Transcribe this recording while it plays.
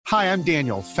Hi, I'm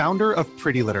Daniel, founder of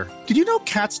Pretty Litter. Did you know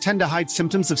cats tend to hide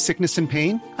symptoms of sickness and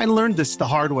pain? I learned this the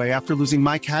hard way after losing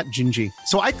my cat, Gingy.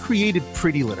 So I created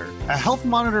Pretty Litter, a health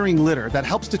monitoring litter that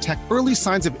helps detect early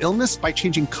signs of illness by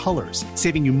changing colors,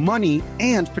 saving you money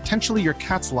and potentially your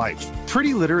cat's life.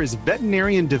 Pretty Litter is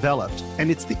veterinarian developed, and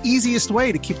it's the easiest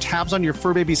way to keep tabs on your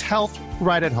fur baby's health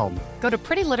right at home. Go to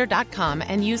prettylitter.com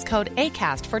and use code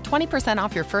ACAST for 20%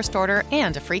 off your first order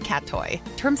and a free cat toy.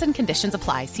 Terms and conditions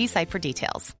apply. See site for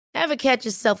details. Ever catch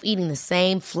yourself eating the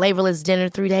same flavorless dinner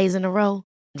 3 days in a row?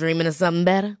 Dreaming of something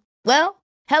better? Well,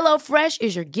 HelloFresh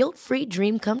is your guilt-free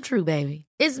dream come true, baby.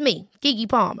 It's me, Keke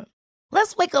Palmer.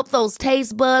 Let's wake up those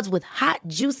taste buds with hot,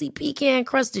 juicy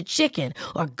pecan-crusted chicken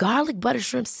or garlic butter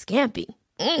shrimp scampi.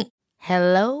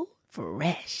 Hello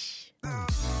Fresh.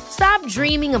 Stop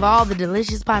dreaming of all the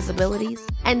delicious possibilities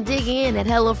and dig in at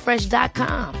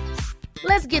HelloFresh.com.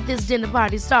 Let's get this dinner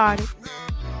party started.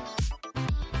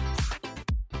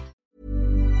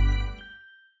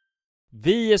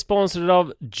 Vi är sponsrade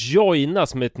av Joina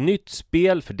som är ett nytt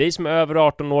spel för dig som är över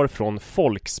 18 år från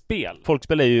Folkspel.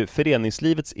 Folkspel är ju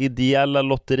föreningslivets ideella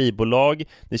lotteribolag.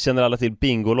 Ni känner alla till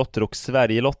Bingolotter och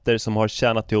Sverigelotter som har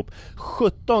tjänat ihop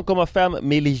 17,5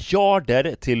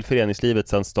 miljarder till föreningslivet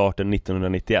sedan starten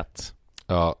 1991.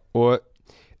 Ja, och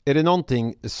är det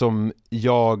någonting som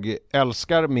jag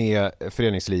älskar med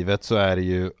föreningslivet så är det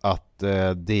ju att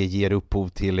det ger upphov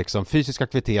till liksom fysisk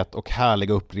aktivitet och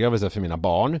härliga upplevelser för mina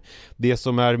barn. Det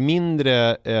som är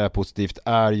mindre positivt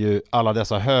är ju alla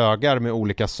dessa högar med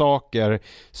olika saker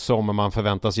som man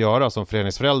förväntas göra som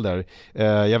föreningsförälder.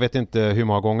 Jag vet inte hur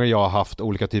många gånger jag har haft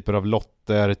olika typer av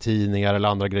lotter, tidningar eller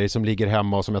andra grejer som ligger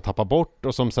hemma och som jag tappar bort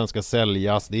och som sen ska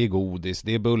säljas. Det är godis,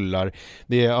 det är bullar,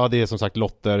 det är som sagt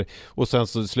lotter, och sen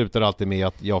så slutar det alltid med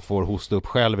att jag får hosta upp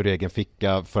själv i egen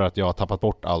ficka för att jag har tappat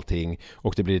bort allting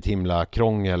och det blir ett himla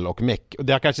krångel och meck. Och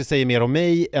det kanske säger mer om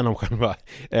mig än om själva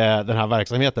den här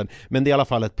verksamheten, men det är i alla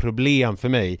fall ett problem för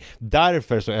mig.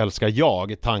 Därför så älskar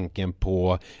jag tanken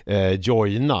på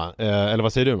Joina. Eller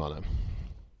vad säger du, Manne?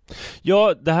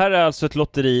 Ja, det här är alltså ett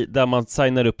lotteri där man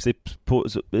signar upp sig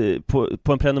på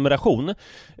en prenumeration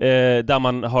där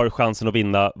man har chansen att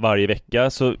vinna varje vecka.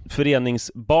 Så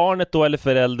föreningsbarnet då eller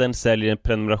föräldern säljer en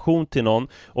prenumeration till någon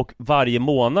och varje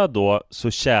månad då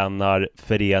så tjänar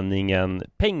föreningen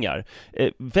pengar.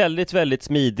 Väldigt, väldigt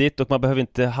smidigt och man behöver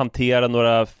inte hantera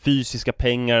några fysiska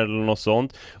pengar eller något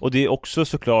sånt. Och det är också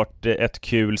såklart ett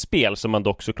kul spel som man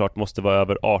dock såklart måste vara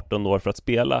över 18 år för att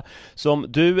spela. Så om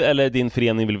du eller din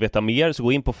förening vill veta mer så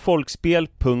gå in på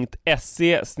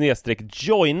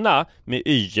folkspel.se/joina med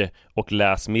y och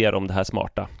läs mer om det här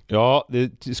smarta. Ja,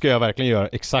 det ska jag verkligen göra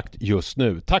exakt just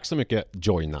nu. Tack så mycket,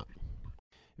 Joina.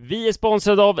 Vi är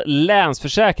sponsrade av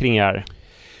Länsförsäkringar.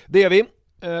 Det är vi.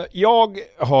 Jag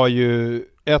har ju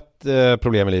ett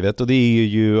problem i livet och det är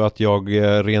ju att jag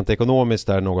rent ekonomiskt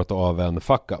är något av en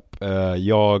fuck-up.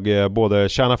 Jag både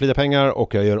tjänar för lite pengar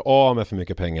och jag gör av med för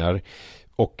mycket pengar.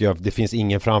 Och det finns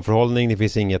ingen framförhållning, det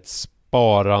finns inget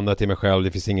sparande till mig själv,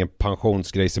 det finns ingen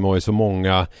pensionsgrej som är så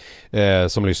många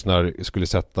som lyssnar skulle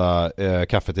sätta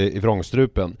kaffet i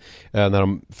vrångstrupen när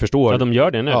de förstår. Ja, de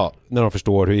gör det nu. Ja, när de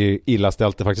förstår hur illa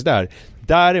ställt det faktiskt är.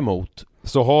 Däremot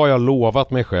så har jag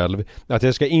lovat mig själv att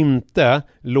jag ska inte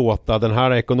låta den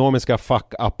här ekonomiska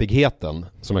fuck-uppigheten,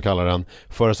 som jag kallar den,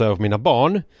 föras över på mina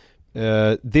barn.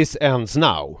 This ends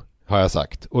now, har jag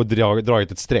sagt, och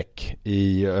dragit ett streck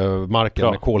i marken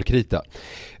med kolkrita.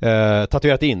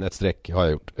 Tatuerat in ett streck har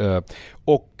jag gjort.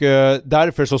 Och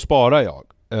därför så sparar jag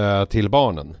till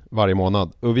barnen varje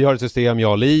månad. Och vi har ett system,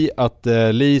 jag och Li, att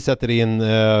Li sätter in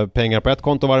pengar på ett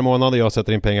konto varje månad och jag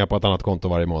sätter in pengar på ett annat konto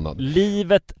varje månad.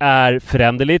 Livet är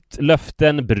föränderligt,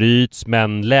 löften bryts,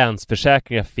 men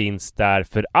Länsförsäkringar finns där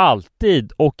för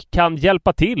alltid och kan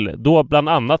hjälpa till, då bland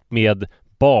annat med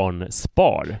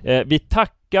barnspar. Vi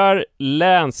tackar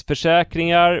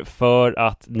Länsförsäkringar för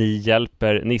att ni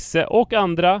hjälper Nisse och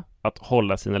andra att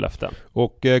hålla sina löften.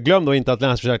 Och glöm då inte att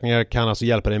Länsförsäkringar kan alltså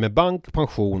hjälpa dig med bank,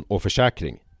 pension och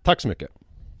försäkring. Tack så mycket.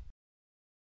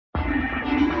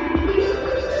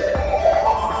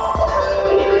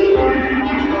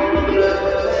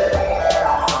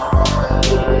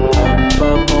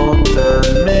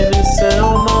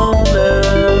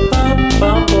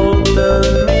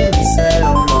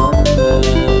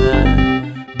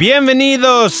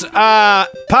 Bienvenidos a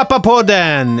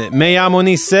Pappapodden. Me llamo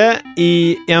Nisse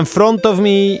y en front of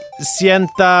me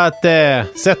siéntate.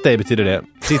 Sätt dig betyder det.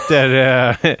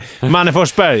 Sitter Manne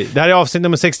Forsberg. Det här är avsnitt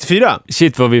nummer 64.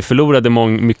 Shit vad vi förlorade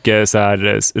mycket så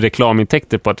här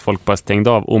reklamintäkter på att folk bara stängde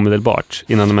av omedelbart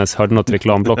innan de ens hörde något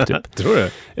reklamblock typ. Tror du?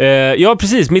 Ja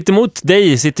precis, mitt emot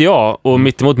dig sitter jag och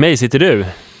mitt emot mig sitter du.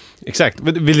 Exakt.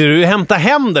 Vill du hämta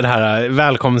hem den här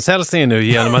välkomsthälsningen nu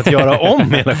genom att göra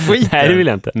om hela skiten? Nej, det vill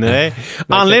jag inte. Nej.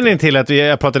 Anledningen till att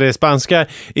jag pratade spanska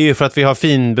är ju för att vi har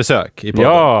fin besök i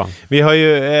podden. Ja. Vi har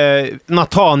ju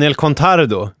Nathaniel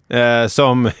Contardo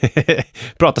som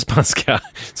pratar spanska,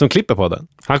 som klipper podden.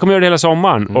 Han kommer göra det hela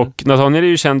sommaren och Nathaniel är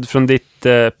ju känd från ditt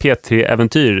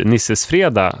P3-äventyr Nisses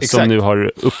fredag. Exakt. Som nu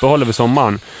har uppehåll över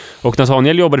sommaren. Och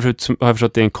Nathaniel jobbade förut, har jag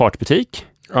förstått, i en kartbutik.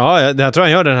 Ja, det här tror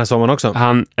jag gör den här sommaren också.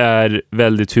 Han är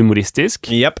väldigt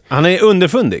humoristisk. Japp. Han är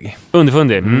underfundig.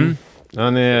 Underfundig. Mm.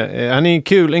 Han är en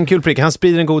kul prick. Han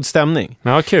sprider en god stämning.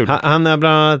 Ja, kul. Han är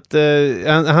bland annat,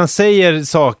 han säger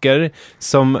saker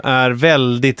som är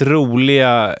väldigt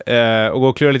roliga och gå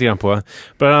och klura lite grann på.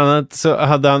 Bland annat så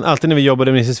hade han, alltid när vi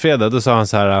jobbade med Mrs. Fredag, då sa han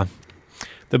så här...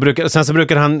 Sen så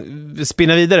brukade han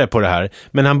spinna vidare på det här.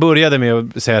 Men han började med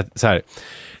att säga så här: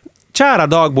 kära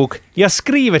dagbok, jag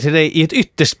skriver till dig i ett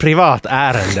ytterst privat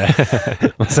ärende.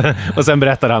 och sen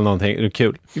berättar han någonting. Det är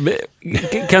kul.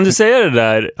 Kan du säga det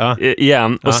där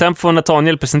igen? Och sen får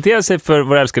Nathaniel presentera sig för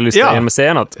våra älskade lyssnare genom att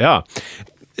säga något. Ja.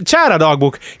 Kära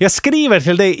dagbok, jag skriver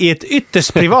till dig i ett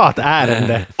ytterst privat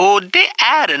ärende. Och det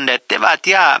ärendet, det var att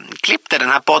jag klippte den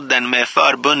här podden med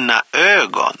förbundna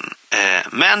ögon.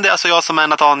 Men det är alltså jag som är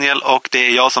Nathaniel och det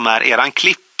är jag som är eran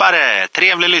klippare.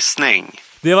 Trevlig lyssning.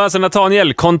 Det var alltså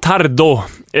Nathaniel Contardo.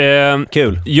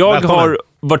 Kul. Jag Välkommen. har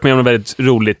varit med om något väldigt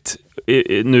roligt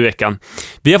nu i veckan.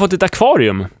 Vi har fått ett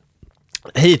akvarium.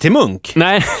 Hit till Munk?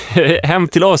 Nej, hem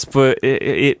till oss på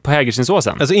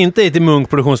Hägerstensåsen. Alltså inte hit till Munk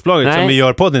produktionsbolaget. Nej. Som vi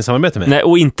gör podden i samarbete med. Nej,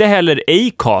 och inte heller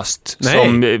Acast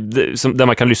som där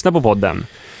man kan lyssna på podden.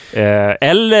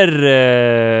 Eller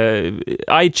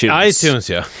iTunes.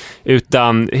 Ja.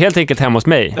 Utan helt enkelt hemma hos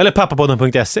mig. Eller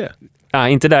pappapodden.se.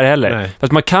 Inte där heller. Nej.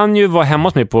 Fast man kan ju vara hemma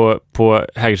hos mig på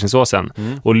Hägerstensåsen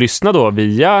och lyssna då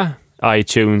via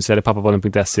iTunes eller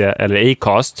pappapodden.se eller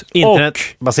Acast.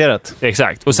 Internetbaserat.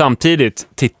 Exakt. Och samtidigt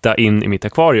titta in i mitt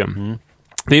akvarium.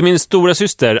 Det är min stora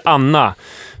syster Anna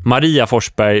Maria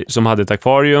Forsberg som hade ett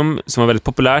akvarium som var väldigt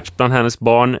populärt bland hennes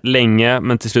barn länge,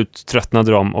 men till slut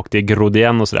tröttnade de och det grodde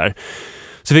igen och sådär.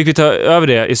 Så fick vi ta över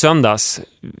det i söndags.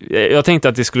 Jag tänkte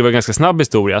att det skulle vara en ganska snabb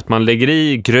historia. Att man lägger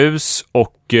i grus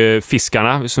och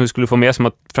fiskarna som vi skulle få med, som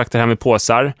att frakta hem i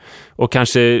påsar. Och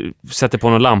kanske sätter på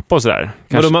någon lampa och sådär.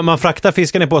 Kanske... Man fraktar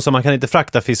fiskarna i påsar, man kan inte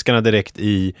frakta fiskarna direkt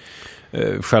i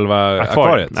själva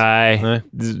akvariet. Nej.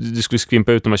 Du skulle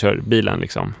skvimpa ut när man kör bilen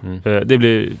liksom. Det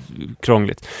blir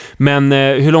krångligt. Men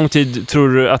hur lång tid tror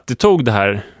du att det tog det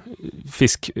här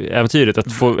fiskäventyret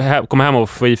att få komma hem och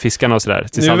få i fiskarna och sådär?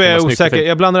 Nu är jag osäker.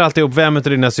 Jag blandar alltid upp vem av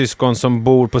dina syskon som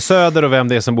bor på Söder och vem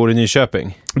det är som bor i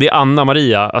Nyköping. Det är Anna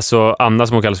Maria, alltså Anna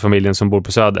som hon kallas familjen, som bor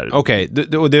på Söder. Okej,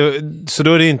 så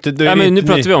då är det inte... Ja, men nu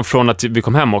pratar vi om från att vi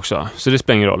kom hem också, så det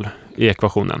spelar ingen roll i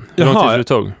ekvationen. Hur lång tid det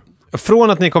tog? Från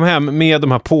att ni kom hem med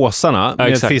de här påsarna med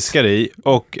exakt. fiskar i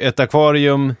och ett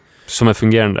akvarium som är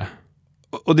fungerande.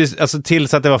 Och det, alltså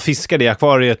tills att det var fiskar i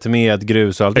akvariet med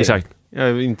grus och allting. Exakt.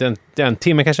 Inte en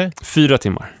timme kanske? 4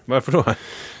 timmar. Varför då?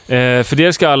 För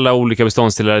det ska alla olika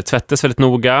beståndsdelar tvättas väldigt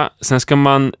noga. Sen ska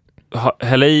man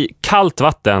hälla i kallt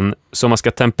vatten som man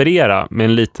ska temperera med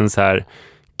en liten så här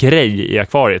grej i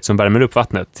akvariet som värmer upp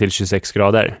vattnet till 26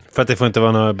 grader. För att det får inte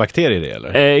vara några bakterier i det,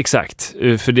 eller? Exakt.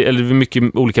 För det är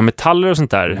mycket olika metaller och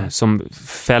sånt där som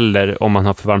fäller om man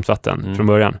har för varmt vatten från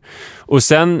början. Och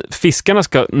sen fiskarna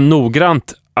ska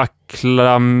noggrant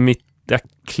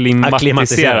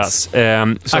akklimatiseras.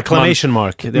 Acclimation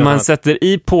mark. Man sätter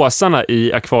i påsarna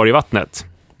i akvarievattnet.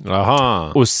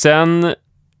 Aha. Och sen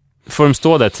får de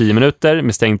stå där 10 minuter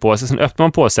med stängd påse. Sen öppnar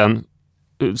man påsen,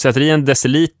 sätter i 1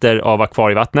 deciliter av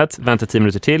akvarievattnet, väntar 10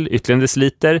 minuter till, ytterligare 1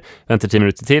 deciliter, väntar 10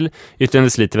 minuter till, ytterligare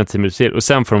 1 deciliter, väntar 10 minuter till, och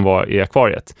sen får de vara i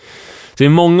akvariet. Så det är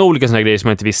många olika sådana grejer som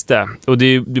man inte visste. Och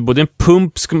det är både en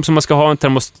pump som man ska ha, en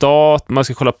termostat, man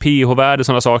ska kolla pH-värde och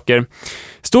sådana saker.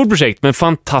 Stort projekt, men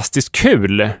fantastiskt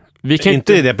kul. Vi kan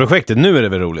inte i det projektet, nu är det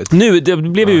väl roligt? Nu, det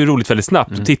blev ju roligt väldigt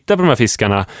snabbt att titta på de här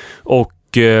fiskarna. Och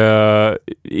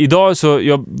idag så,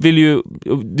 det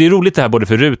är roligt det här både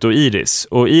för Rut och Iris.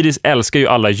 Och Iris älskar ju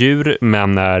alla djur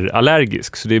men är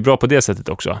allergisk, så det är bra på det sättet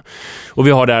också. Och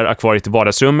vi har där akvariet i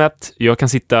vardagsrummet. Jag kan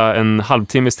sitta en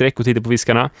halvtimme i sträck och titta på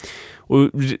fiskarna. Och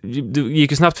det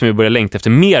gick ju snabbt för mig att börja längta efter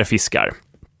mer fiskar.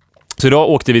 Så idag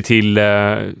åkte vi till,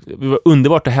 det var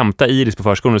underbart att hämta Iris på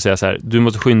förskolan och säga så här: du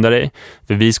måste skynda dig,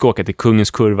 för vi ska åka till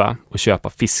Kungens Kurva och köpa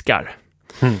fiskar.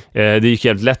 Det gick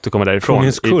jävligt lätt att komma därifrån.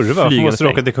 Kungens Kurva? Varför måste du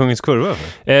åka till Kungens Kurva?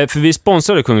 För vi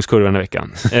sponsrade Kungens Kurva den här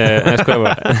veckan. Jag skojar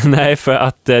bara. Nej, för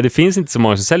att det finns inte så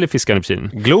många som säljer fiskar i Kina.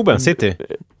 Globen City.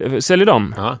 Säljer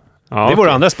de? Ja. Ja, det är vår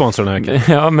andra sponsor den här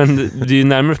veckan. Ja, men det är ju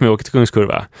närmare för mig att åka till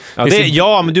Kungskurva.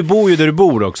 Ja, men du bor ju där du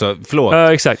bor också. Förlåt.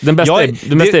 Ja, exakt. Den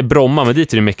bästa är Bromma, men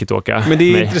dit är det mycket att åka. Men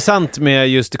det är intressant med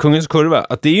just Kungens Kurva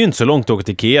att det är ju inte så långt att åka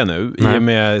till Ikea nu. I och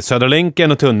med Södra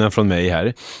länken och tunneln från mig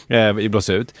här i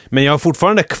Blåsut. Men jag har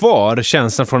fortfarande kvar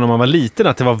känslan från när man var liten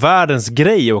att det var världens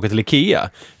grej att åka till Ikea.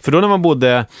 För då när man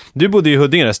du bodde i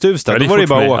Huddinge där, Stuvstad, då var det ju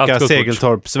bara att åka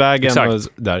Segeltorpsvägen och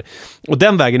där. Och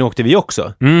den vägen åkte vi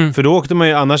också. För då åkte man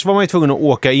ju, annars var man ju tvungen att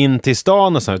åka in till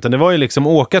stan och så, utan det var ju liksom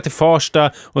åka till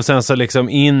Farsta och sen så liksom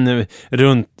in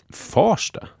runt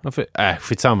Farsta.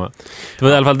 Skitsamma. Det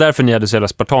var i alla fall därför ni hade så jävla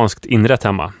spartanskt inrätt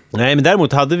hemma. Nej, men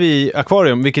däremot hade vi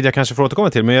akvarium, vilket jag kanske får återkomma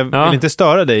till, men jag vill inte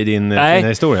störa dig i din fina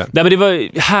historia. Nej, men det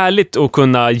var härligt att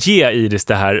kunna ge Iris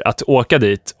det här, att åka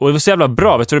dit. Och det var så jävla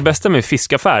bra. Vet du det bästa med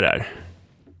fiskaffärer?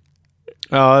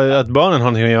 Ja, att barnen har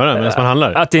någonting att göra medan man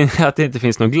handlar. Att det inte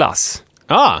finns någon glass.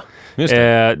 Just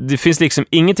det. Det finns liksom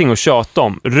ingenting att tjata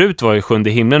om. Rut var ju sjunde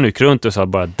himlen och gick runt och sa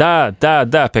bara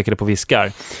där pekade på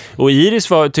fiskar. Och Iris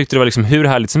tyckte det var liksom hur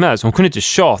härligt som helst. Hon kunde inte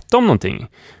tjata om någonting.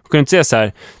 Hon kunde inte säga så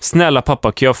här: snälla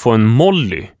pappa, kan jag få en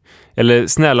molly? Eller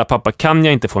snälla pappa, kan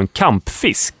jag inte få en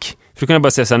kampfisk? För du kan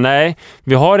bara säga så här: nej,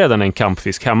 vi har redan en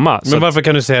kampfisk hemma. Men varför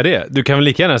kan du säga det? Du kan väl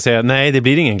lika gärna säga nej, det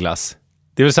blir ingen glass.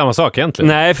 Det är väl samma sak egentligen?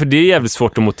 Nej, för det är jävligt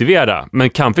svårt att motivera. Men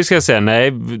kampfisk ska jag säga,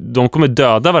 nej, de kommer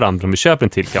döda varandra om vi köper en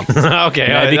till kampfisk.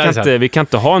 Vi kan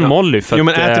inte ha en molly. För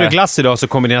men äter du glass idag så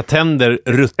kommer dina tänder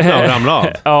ruttna och ramla av.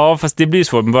 Ja, fast det blir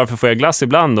svårt. Men varför får jag glass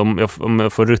ibland om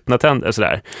jag får ruttna tänder och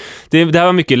sådär? Det här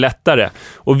var mycket lättare.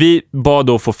 Och vi bad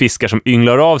då få fiskar som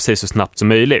ynglar av sig så snabbt som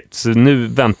möjligt. Så nu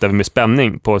väntar vi med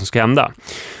spänning på vad som ska hända.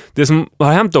 Det som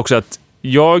har hänt också att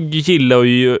jag gillar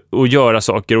ju att göra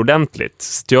saker ordentligt.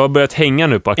 Så jag har börjat hänga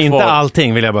nu på akvarium. Inte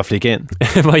allting vill jag bara flika in.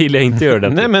 Vad gillar jag inte att göra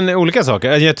ordentligt? Nej, men olika saker.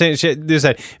 Det är så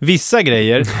här, vissa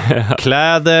grejer,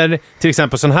 kläder, till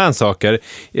exempel sådana här saker,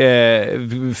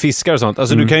 fiskar och sånt.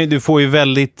 Alltså du får ju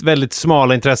väldigt, väldigt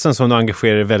smala intressen som du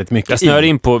engagerar väldigt mycket i. Jag snör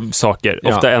in på saker,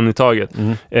 ofta en i taget.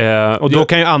 Och då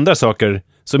kan ju andra saker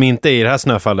som inte i det här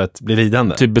snöfallet blir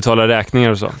lidande. Typ betala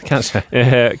räkningar och så. Kanske.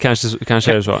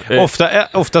 Kanske är det så.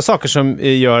 Ofta saker som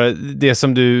gör det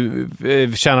som du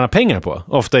tjänar pengar på.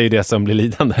 Ofta är ju det som blir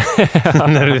lidande.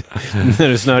 när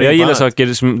du snör in. Jag gillar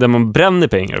saker där man bränner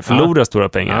pengar och förlorar stora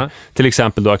pengar. Till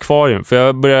exempel då akvarium. För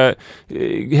jag börjar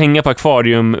hänga på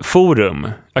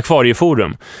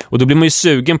akvarieforum. Och då blir man ju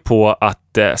sugen på att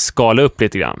skala upp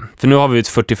lite grann. För nu har vi ett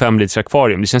 45 liters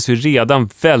akvarium. Det känns ju redan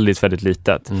väldigt, väldigt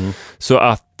litet. Så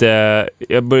att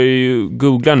jag börjar ju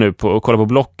googla nu och kolla på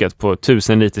Blocket på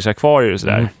 1000 liters akvarier och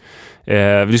sådär.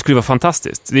 Det skulle vara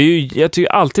fantastiskt. Det är ju, jag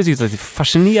tycker alltid tyckt att det är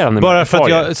fascinerande. Bara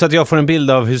för så att jag får en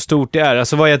bild av hur stort det är.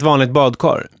 Alltså vad är ett vanligt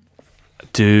badkar?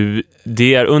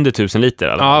 Det är under 1000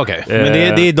 liter. Ja, okej. Men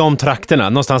det är de trakterna.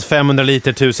 Någonstans 500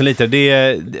 liter, 1000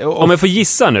 liter. Om jag får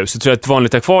gissa nu så tror jag att ett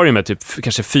vanligt akvarium är typ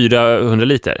kanske 400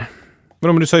 liter.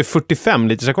 Men du sa ju 45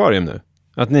 liters akvarium nu.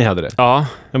 Att ni hade det. Ja.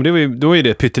 Men då är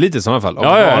det pyttelitet i sådana fall. Och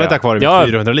vanligt akvarium är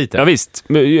 400 liter. Ja, visst.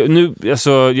 Men nu,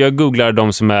 alltså, jag googlar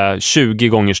de som är 20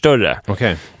 gånger större.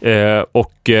 Okej.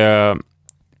 Och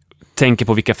tänker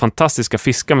på vilka fantastiska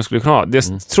fiskar man skulle kunna ha. Det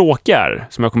tråkiga är,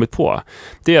 som jag har kommit på,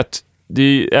 det är att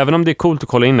även om det är coolt att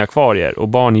kolla in akvarier och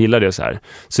barn gillar det så här,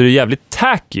 så är det jävligt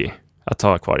tacky att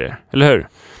ha akvarier. Eller hur?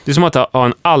 Det är som att ha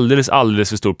en alldeles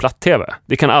för stor platt-tv.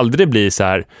 Det kan aldrig bli så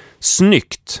här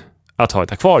snyggt att ha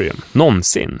ett akvarium.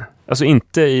 Någonsin. Alltså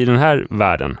inte i den här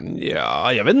världen.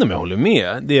 Ja, jag vet inte om jag håller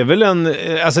med. Det är väl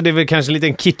det är väl kanske en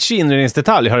liten kitschig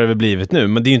inredningsdetalj har det väl blivit nu.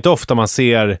 Men det är ju inte ofta man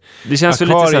ser det känns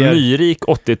akvarier. Väl lite så här nyrik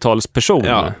 80-talsperson.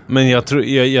 Ja, men jag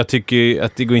tycker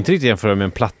att det går inte riktigt att jämföra med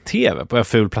en platt-tv. På en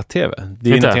ful platt-tv. Det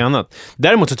är ju någonting annat.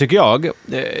 Däremot så tycker jag,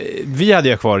 vi hade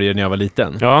ju akvarier när jag var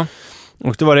liten. Ja.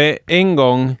 Och då var det en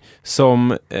gång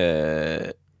som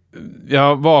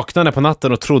jag vaknade på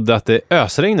natten och trodde att det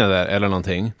ösregnade där eller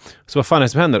någonting. Så vad fan är det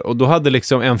som händer? Och då hade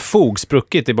liksom en fog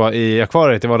spruckit i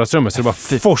akvariet i vardagsrummet, så det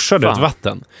bara forsade ut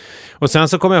vatten. Och sen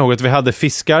så kommer jag ihåg att vi hade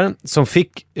fiskar som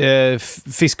fick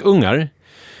fiskungar.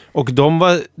 Och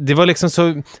det var liksom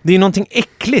så, det är någonting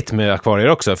äckligt med akvarier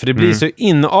också, för det blir så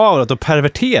inavlat och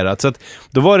perverterat, så att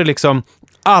då var det liksom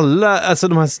alla, alltså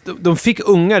de fick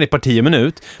ungar i par 10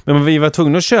 minut, men vi var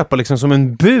tvungna att köpa liksom som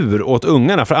en bur åt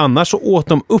ungarna, för annars så åt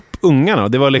de upp ungarna.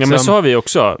 Det var liksom... Ja, men så har vi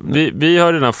också. Vi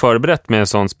har redan förberett med en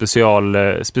sån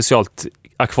specialt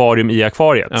akvarium i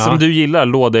akvariet. Som du gillar,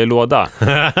 låda i låda.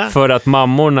 För att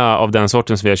mammorna av den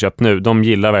sorten som vi har köpt nu, de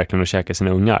gillar verkligen att käka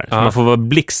sina ungar. Så man får vara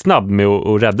blixtsnabb med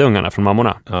att rädda ungarna från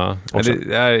mammorna. Ja.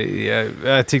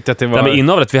 Jag tyckte att det var... med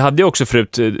inavlet, vi hade ju också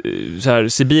förut så här,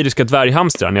 sibiriska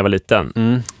dvärghamstrar när jag var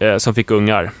liten. Som fick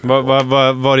ungar.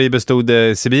 Vad i bestod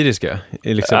det sibiriska?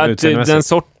 Liksom, den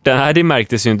sorten, det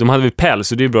märktes ju inte. De hade väl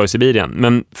päls och det är ju bra i Sibirien.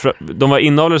 Men de var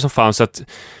inavlare som fanns, så att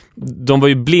de var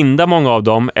ju blinda, många av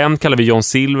dem. En kallar vi John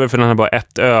Silver för den hade bara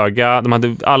ett öga.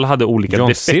 Alla hade olika John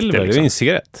defekter. Silver, liksom. det är en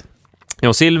cigarett.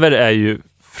 John Silver är ju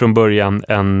från början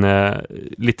en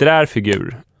litterär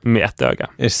figur med ett öga.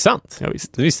 Är det sant? Ja,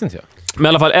 visst. Det visste inte jag. Men i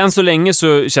alla fall, än så länge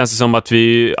så känns det som att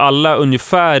vi alla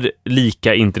ungefär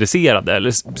lika intresserade.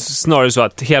 Eller snarare så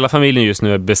att hela familjen just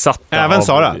nu är besatta även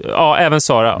Sara? Ja, även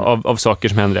Sara av saker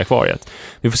som händer i akvariet.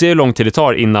 Vi får se hur lång tid det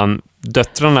tar innan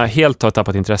döttrarna helt har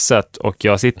tappat intresset och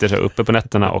jag sitter så uppe på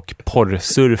nätterna och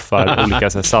porrsurfar olika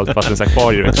så här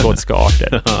saltvattensakvarier och exotiska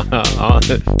arter.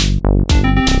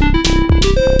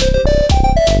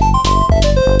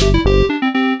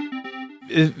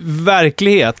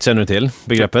 Verklighet, känner du till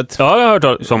begreppet? Ja, jag har hört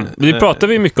talas om. Det pratade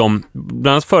vi mycket om, bland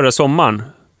annat förra sommaren.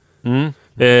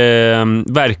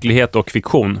 Verklighet och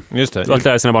fiktion. Just det. Du har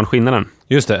lärt sina barn skillnaden.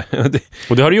 Just det.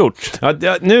 Och det har du gjort.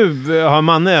 Ja, nu har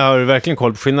Manne verkligen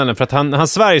koll på skillnaden, för att han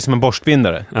svär som en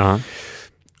borstbindare. Ja.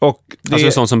 Och det alltså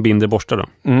en sån som binder borstar då.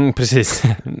 Precis.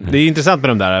 Det är intressant med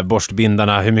de där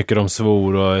borstbindarna, hur mycket de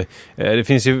svor och det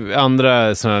finns ju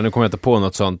andra sådana, nu kommer jag inte på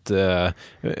något sånt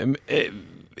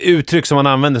uttryck som man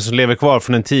använder som lever kvar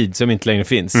från en tid som inte längre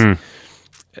finns.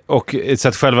 Och så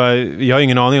att jag har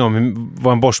ingen aning om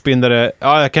vad en borstbindare...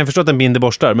 Ja, jag kan förstå att den binder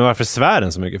borstar, men varför svär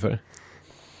den så mycket för?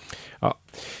 Ja,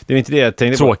 det är inte det jag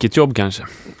tänkte på. Tråkigt jobb kanske.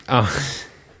 Ja.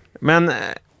 Men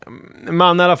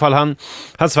man i alla fall, han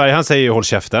säger ju håll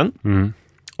käften.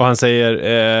 Och han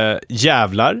säger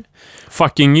jävlar.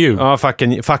 Fucking you. Ja,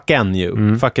 fucking you.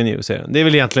 Fucking you, säger han. Det är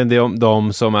väl egentligen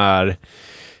de som är...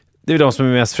 Det är de som är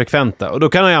mest frekventa. Och då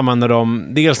kan han ju använda dem,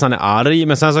 dels när han är arg,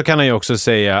 men sen så kan han ju också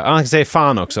säga, han säger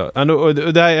fan också. Och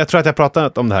jag tror att jag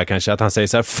pratat om det här kanske, att han säger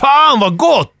så här, fan vad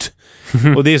gott!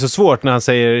 Och det är så svårt när han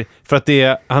säger, för att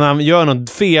han gör något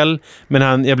fel,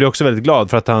 men jag blir också väldigt glad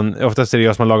för att oftast är det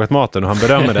jag som har lagat maten och han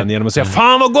berömmer den genom att säga,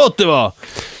 fan vad gott det var!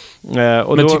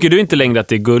 Men tycker du inte längre att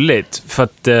det är gulligt? För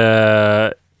att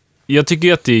jag tycker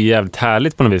ju att det är jävligt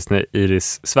härligt på något vis när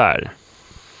Iris svär.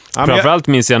 Ja, framförallt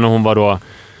minns jag när hon var då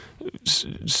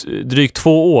drygt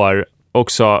 2 år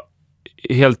och sa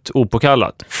helt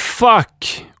opåkallat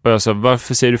fuck, och jag sa,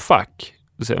 varför säger du fuck?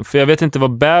 För jag vet inte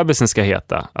vad bebisen ska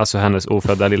heta, alltså hennes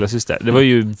ofödda lilla syster. Det var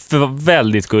ju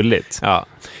väldigt gulligt. Ja.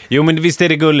 Jo, men visst är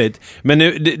det gulligt. Men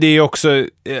nu, det är ju också,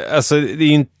 alltså det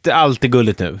är inte alltid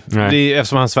gulligt nu.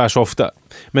 Eftersom han svär så ofta.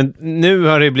 Men nu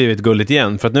har det blivit gulligt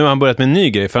igen, för att nu har han börjat med en ny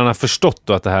grej, för han har förstått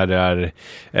då att det här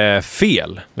är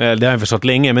fel. Det har han förstått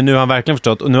länge, men nu har han verkligen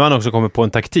förstått, och nu har han också kommit på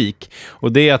en taktik.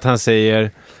 Och det är att han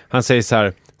säger så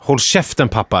här, håll käften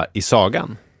pappa i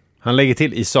sagan. Han lägger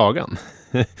till i sagan.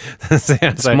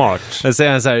 Smart. Då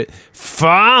säger han så här,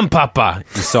 fan pappa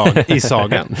i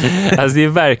sagan. Alltså det är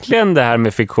verkligen det här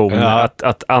med fiktion,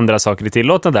 att andra saker är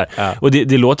tillåtna där. Ja. Och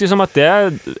det låter ju som att det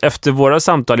är, efter våra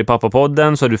samtal i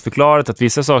Pappapodden så har du förklarat att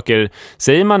vissa saker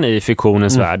säger man i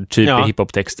fiktionens värld, typ i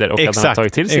hiphop-texter, och att han har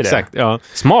tagit till sig det. Ja.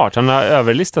 Smart, han har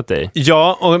överlistat dig.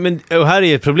 Ja, och här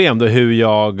är ett problem då, hur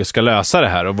jag ska lösa det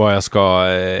här och vad jag ska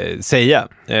säga.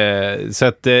 Så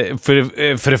att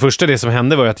för det första, det som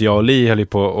hände var att jag och Li höll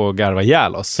på att garva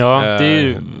ihjäl oss. Ja, det är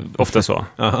ju ofta så.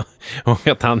 Ja, och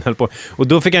att han höll på. Och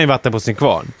då fick han ju vatten på sin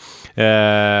kvarn.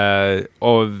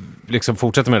 Och liksom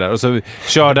fortsätta med det där. Och så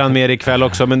körde han med ikväll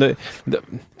också. Men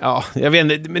ja, jag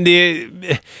vet inte. Men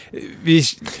det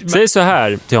säg så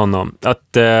här till honom.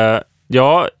 Att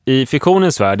i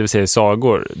fiktionens värld, det vill säga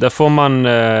sagor, där får man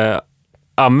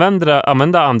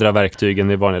använda andra verktyg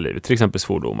än i vanliga livet. Till exempel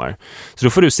svordomar. Så då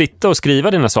får du sitta och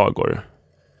skriva dina sagor.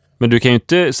 Men du kan ju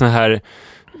inte såna här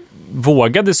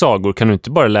vågade sagor kan du inte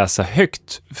bara läsa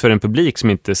högt för en publik som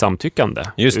inte är samtyckande.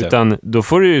 Just det. Utan då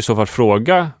får du ju i så fall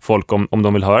fråga folk om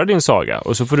de vill höra din saga.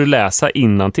 Och så får du läsa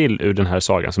innantill ur den här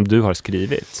sagan som du har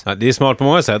skrivit. Ja, det är smart på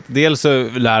många sätt. Dels så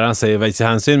lär han sig visa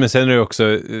hänsyn, men sen är det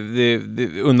också, det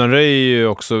undanröjer ju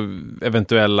också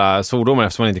eventuella svordomar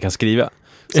eftersom man inte kan skriva.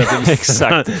 Så att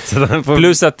exakt.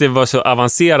 Plus att det var så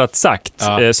avancerat sagt,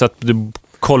 så att du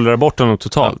kollar bort honom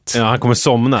totalt. Ja, han kommer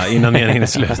somna innan meningen är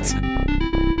slut.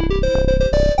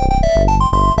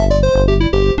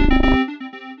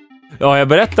 Ja, jag har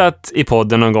berättat i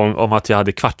podden någon gång om att jag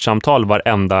hade kvartssamtal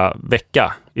varenda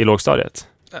vecka i lågstadiet.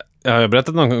 Har jag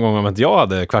berättat någon gång om att jag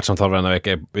hade kvartssamtal varenda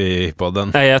vecka i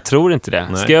podden? Nej, jag tror inte det.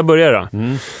 Ska jag börja då?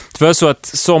 Det var så att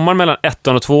sommaren mellan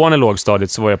 1:an och 2:an i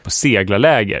lågstadiet så var jag på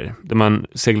seglarläger där man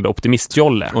seglade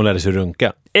optimistjolle. Och lärde sig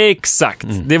runka. Exakt,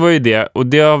 det var ju det. Och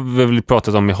det har vi väl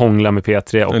pratat om i Hångla med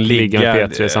P3 och Ligga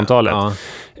med P3-samtalet.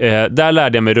 Där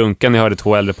lärde jag mig runka när jag hörde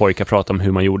 2 äldre pojkar prata om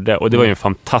hur man gjorde. Och det var ju en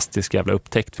fantastisk jävla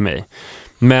upptäckt för mig.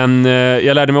 Men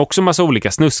jag lärde mig också en massa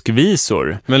olika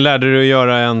snuskvisor. Men lärde du att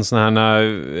göra en sån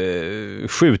här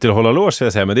skjut eller hålla lås, ska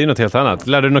jag säga, men det är något helt annat.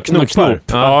 Lärde du något knop?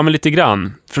 Ja, men lite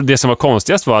grann. För det som var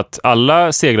konstigast var att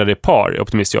alla seglade i par i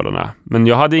optimistjollarna. Men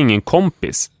jag hade ingen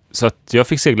kompis. Så att jag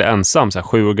fick segla ensam, så här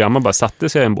 7 år gammal, bara satte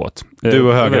sig i en båt. Du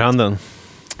och högerhanden.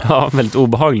 Ja, väldigt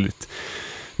obehagligt.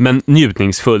 Men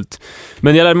njutningsfullt.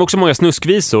 Men jag lärde mig också många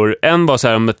snuskvisor. En var så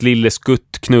här om ett lille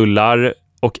skutt knullar.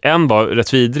 Och en var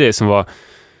rätt vidrig som var...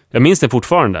 Jag minns den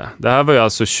fortfarande. Det här var ju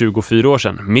alltså 24 år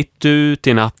sedan. Mitt ut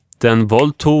i natten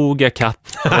våldtog jag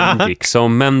katten. Gick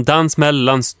som en dans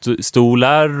mellan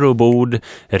stolar och bord.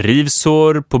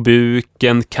 Rivsår på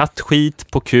buken.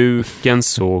 Kattskit på kuken.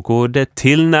 Så går det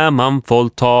till när man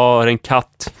våldtar en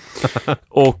katt.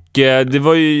 Och det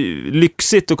var ju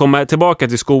lyxigt att komma tillbaka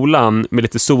till skolan med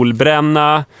lite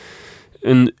solbränna,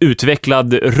 en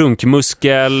utvecklad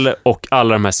runkmuskel och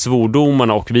alla de här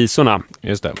svordomarna och visorna.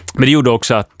 Just det. Men det gjorde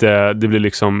också att det blev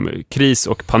liksom kris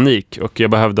och panik och jag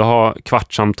behövde ha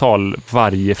kvartssamtal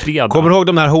varje fredag. Kommer du ihåg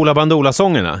de här Hoola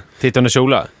Bandoola-sångerna? Titta under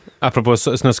kjola. Apropå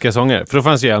snuskiga sånger. För då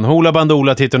fanns ju en Hoola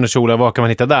Bandoola, titta under kjola, vad kan man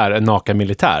hitta där? En naken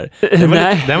militär.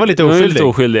 Den var lite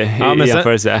oskyldig.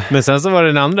 Men sen så var det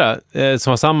den andra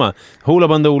som var samma. Hoola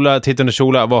Bandoola, titta under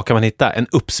kjola, vad kan man hitta? En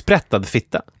uppsprättad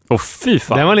fitta. Fy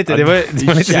fan. Den var lite, det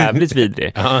var lite jävligt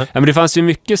vidrig. Ja, men det fanns ju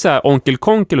mycket så här Onkel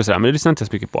Konkel och sådär, men det lyssnade inte så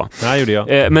mycket på. Nej, gjorde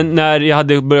jag. Men när jag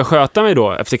hade börjat sköta mig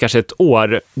då, efter kanske ett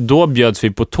år, då bjöds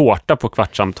vi på tårta på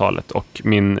kvartssamtalet och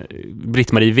min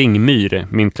Britt-Marie Wingmyr,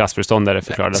 min klassförståndare,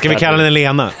 förklarade. Ska vi kalla henne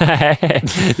Lena? Nej,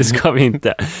 det ska vi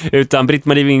inte. Utan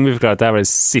Britt-Marie Wingmyr förklarade att det här var det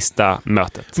sista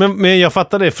mötet. Men jag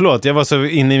fattade, förlåt, jag var så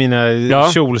inne i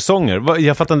mina kjolsånger.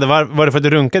 Jag fattade inte, var det för att du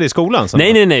runkade i skolan?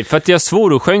 Nej, för att jag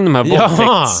svor och sjöng de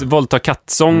här våldta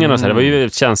kattsången och så här. Det var ju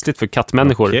väldigt känsligt för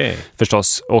kattmänniskor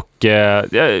förstås. Och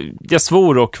jag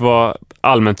svor och var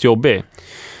allmänt jobbig.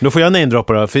 Då får jag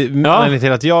namedroppa då. För anledningen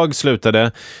till att jag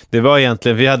slutade, det var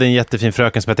egentligen, vi hade en jättefin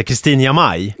fröken som hette Kristin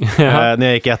Jamaj när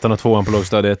jag gick 1:an och 2:an på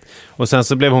lågstadiet. Och sen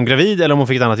så blev hon gravid eller om hon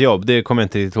fick ett annat jobb, det kommer jag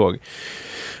inte riktigt ihåg.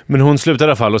 Men hon slutade i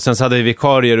alla fall och sen så hade vi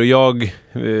vikarier och jag,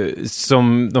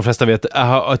 som de flesta vet,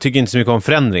 jag tycker inte så mycket om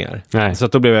förändringar. Nej. Så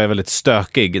att då blev jag väldigt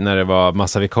stökig när det var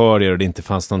massa vikarier och det inte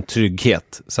fanns någon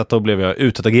trygghet. Så att då blev jag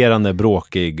utåtagerande,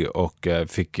 bråkig och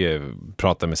fick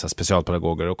prata med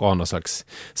specialpedagoger och ha någon slags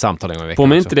samtal en gång i veckan.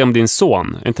 Påminner inte det om din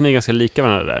son? Är inte ni ganska lika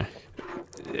varandra där?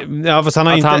 Ja, fast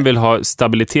han vill ha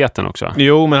stabiliteten också.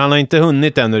 Jo, men han har inte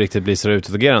hunnit ännu riktigt bli så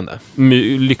utåtagerande.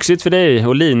 Lyxigt för dig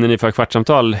och Lin när ni får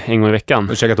kvartssamtal en gång i veckan.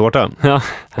 Och käka tårta. Ja.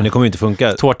 Men det kommer ju inte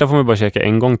funka. Tårta får man bara käka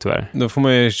en gång tyvärr. Då får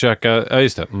man ju käka, ja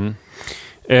just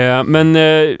det. Men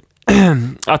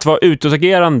att vara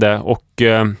utåtagerande och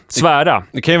svära.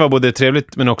 Det kan ju vara både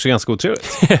trevligt men också ganska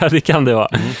otrevligt. Ja, det kan det vara.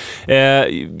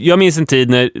 Jag minns en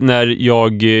tid när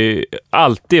jag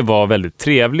alltid var väldigt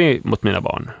trevlig mot mina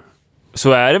barn.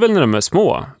 Så är det väl när de är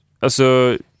små.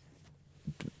 Alltså,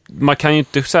 man kan ju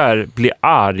inte så här bli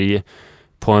arg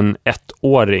på en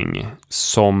 1-åring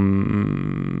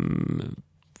som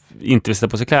inte vill sätta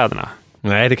på sig kläderna.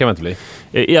 Nej, det kan man inte bli.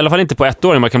 I alla fall inte på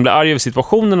 1-åring. Man kan bli arg över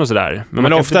situationen och sådär.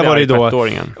 Men ofta var det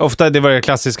då, ofta det var det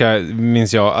klassiska,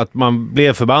 minns jag, att man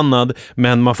blev förbannad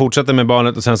men man fortsatte med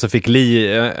barnet och sen så fick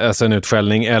alltså en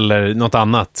utskällning eller något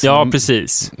annat. Ja,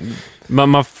 precis.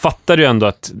 Man fattar ju ändå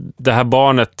att det här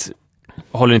barnet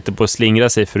håller inte på att slingra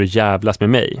sig för att jävlas med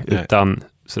mig. Nej. Utan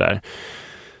sådär.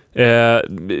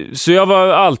 Så jag var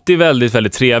alltid väldigt,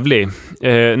 väldigt trevlig.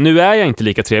 Nu är jag inte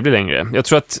lika trevlig längre. Jag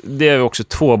tror att det är också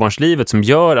tvåbarnslivet som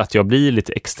gör att jag blir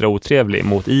lite extra otrevlig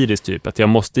mot Iris typ. Att jag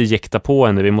måste jäkta på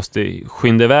henne, vi måste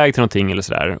skynda iväg till någonting eller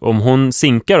sådär. Om hon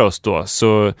sinkar oss då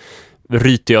så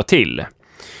ryter jag till.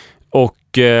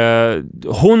 Och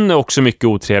hon är också mycket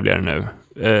otrevligare nu.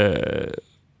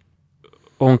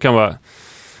 Hon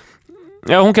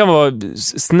kan vara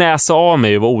snäsa av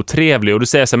mig och vara otrevlig. Och du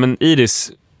säger så här, men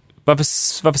Iris,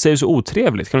 varför säger du så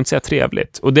otrevligt? Kan du inte säga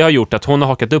trevligt? Och det har gjort att hon har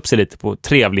hakat upp sig lite på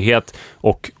trevlighet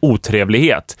och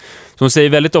otrevlighet. Så hon säger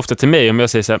väldigt ofta till mig, om jag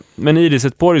säger så här, men Iris,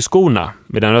 sätt på dig skorna,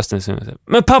 med den rösten.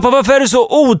 Men pappa, varför är du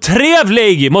så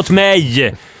otrevlig mot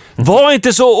mig? var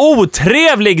inte så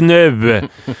otrevlig nu!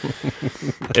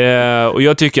 Och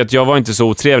jag tycker att jag var inte så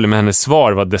otrevlig, men hennes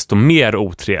svar var desto mer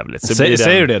otrevligt. Så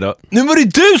säger du det då? Nu var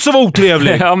det du som var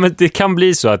otrevlig! Ja, men det kan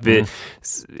bli så att vi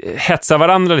hetsar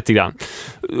varandra lite grann.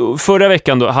 Förra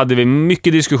veckan då hade vi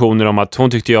mycket diskussioner om att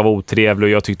hon tyckte jag var otrevlig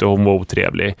och jag tyckte hon var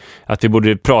otrevlig. Att vi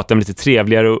borde prata med lite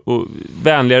trevligare och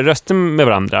vänligare röster med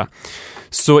varandra.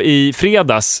 Så i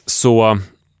fredags så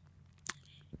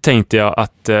tänkte jag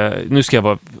att nu ska jag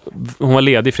vara... Hon var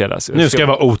ledig i fredags. Nu ska jag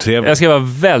vara otrevlig. Jag ska vara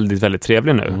väldigt, väldigt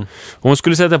trevlig nu. Hon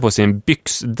skulle sätta på sig en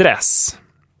byxdress.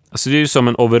 Alltså det är ju som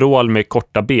en overall med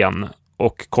korta ben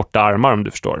och korta armar, om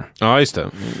du förstår. Ja, just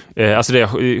det. Alltså det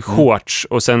är shorts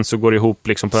och sen så går det ihop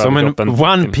liksom på som överkroppen. En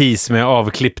one piece med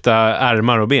avklippta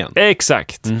ärmar och ben.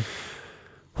 Exakt.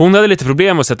 Hon hade lite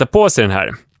problem att sätta på sig den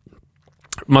här.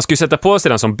 Man ska ju sätta på sig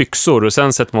den som byxor och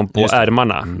sen sätter man på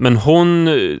ärmarna. Men hon,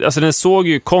 alltså den såg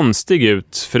ju konstig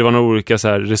ut, för det var några olika så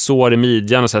här resår i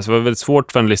midjan och så det var väldigt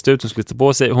svårt för henne att lista ut hon skulle sätta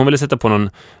på sig. Hon ville sätta på någon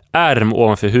ärm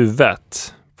ovanför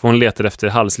huvudet. För hon letade efter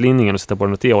halslinningen och sätta på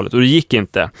den åt det hållet. Och det gick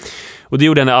inte. Och det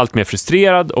gjorde henne allt mer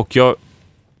frustrerad. Och jag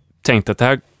tänkte att det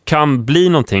här kan bli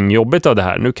någonting jobbigt av det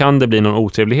här. Nu kan det bli någon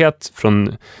otrevlighet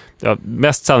från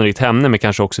mest sannolikt henne, men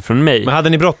kanske också från mig. Men hade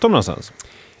ni bråttom någonstans?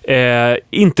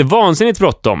 Inte vansinnigt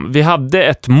bråttom. Vi hade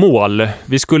ett mål.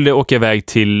 Vi skulle åka iväg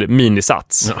till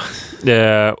Minisats.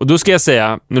 Ja. Och då ska jag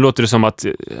säga, nu låter det som att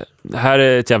här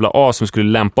är ett jävla as som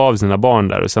skulle lämpa av sina barn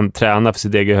där och sen träna för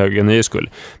sitt egen höga nöjes skull.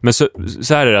 Men så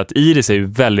här är det att Iris är ju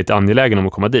väldigt angelägen om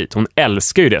att komma dit. Hon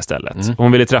älskar ju det stället.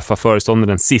 Hon ville träffa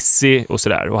föreståndaren Sissi och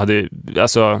sådär. Och hade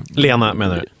alltså... Lena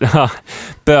menar du?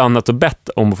 bönat och bett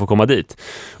om att få komma dit.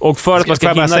 Och för att man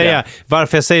ska hinna säga,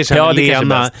 varför jag säger så här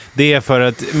Lena, det är för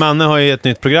att Manne har ju ett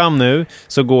nytt program nu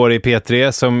så går i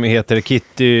P3 som heter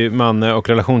Kitty, Manne och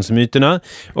relationsmyterna.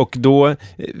 Och då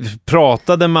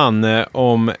pratade Manne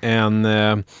om en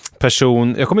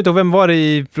person, jag kommer inte ihåg vem var det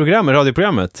i programmet,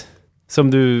 radioprogrammet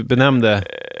som du benämnde.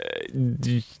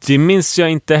 Det minns jag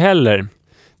inte heller.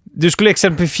 Du skulle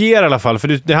exemplifiera i alla fall,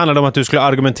 för det handlade om att du skulle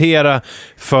argumentera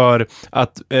för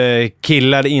att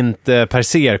killar inte per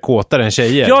se är kåtare än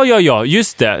tjejer. Ja,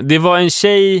 just det. Det var en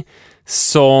tjej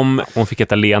som... Hon fick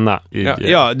heta Lena.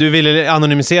 Ja, du ville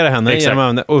anonymisera henne.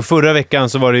 Exakt. Och förra veckan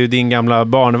så var det ju din gamla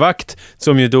barnvakt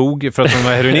som ju dog för att hon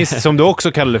var heroinist, som du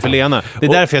också kallade för Lena. Det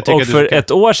är därför jag tycker och för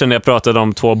ett år sedan när jag pratade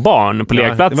om 2 barn på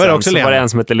lekplatsen var det också så var det en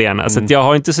som hette Lena. Så att jag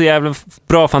har inte så jävla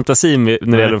bra fantasi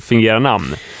när det gäller att fungera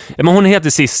namn. Men hon heter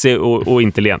Sissi och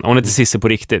inte Lena. Hon heter Sissi på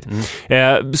riktigt.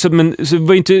 Så det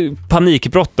var ju inte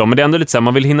panikbråttom, men det är ändå lite så här,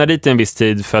 man vill hinna dit en viss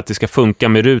tid för att det ska funka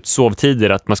med Ruts sovtider,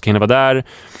 att man ska hinna vara där.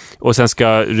 Och sen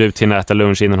ska Rut hinna äta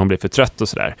lunch innan hon blir för trött och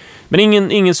sådär.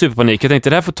 Men ingen superpanik. Jag tänkte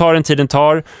det här får ta den tiden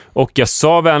tar. Och jag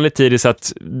sa vänligt tidigt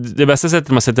att det bästa sättet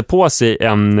man sätter på sig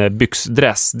en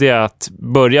byxdress, det är att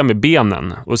börja med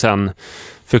benen och sen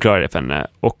förklara det för henne.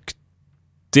 Och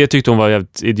det tyckte hon var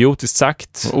jävligt idiotiskt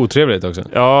sagt. Otrevligt också.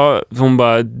 Ja, hon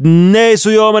bara, nej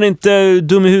så gör man inte,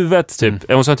 dum i huvudet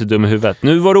typ. Hon sa inte dum i huvudet.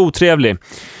 Nu var det otrevlig.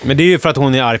 Men det är ju för att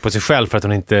hon är arg på sig själv, för att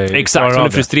hon inte... Exakt, hon är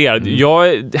frustrerad.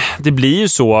 Det blir ju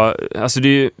så. Alltså det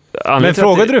är ju... Men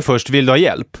frågade du först, vill du ha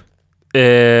hjälp?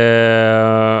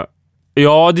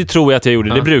 Ja, det tror jag att jag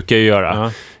gjorde. Det brukar jag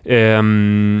göra.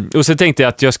 Och så tänkte jag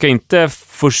att jag ska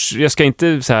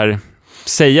inte så här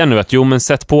säga nu att men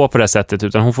sätt på det här sättet,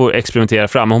 utan hon får experimentera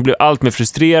fram. Hon blev allt mer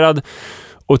frustrerad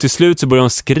och till slut så började hon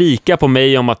skrika på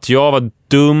mig om att jag var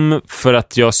dum för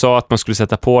att jag sa att man skulle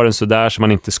sätta på den så där som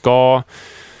man inte ska.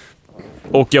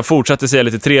 Och jag fortsatte säga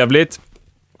lite trevligt.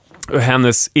 Och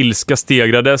hennes ilska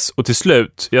stegrades och till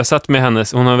slut, jag satt med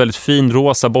hennes, hon har en väldigt fin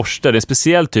rosa borste, det är en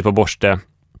speciell typ av borste.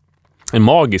 En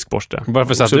magisk borste.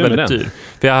 Varför satt du med den? Dyr.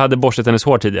 För jag hade borstat hennes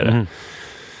hår tidigare.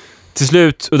 Till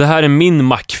slut, och det här är min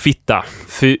mackfitta.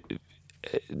 För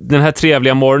den här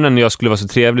trevliga morgonen när jag skulle vara så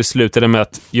trevlig slutade med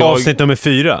att jag... Avsnitt nummer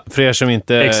 4, för er som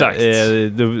inte... Exakt.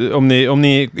 Om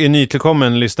ni är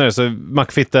nytillkommen lyssnare, så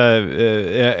mackfitta,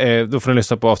 då får ni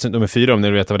lyssna på avsnitt nummer 4 om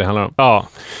ni vet vad det handlar om. Ja,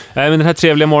 men den här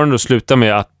trevliga morgonen då slutade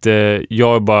med att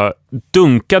jag bara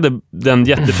dunkade den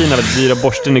jättefina, dyra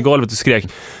borsten i golvet och skrek: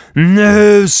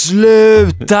 nu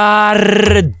slutar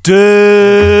du!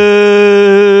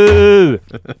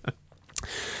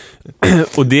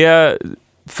 Och det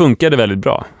funkade väldigt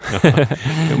bra.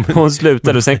 Hon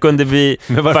slutade och sen kunde vi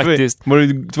faktiskt... Var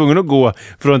du tvungen att gå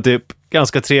från typ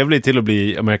ganska trevlig till att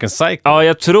bli American Psycho? Ja,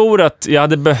 jag tror att jag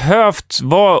hade behövt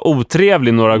vara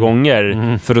otrevlig några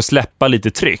gånger för att släppa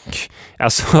lite tryck.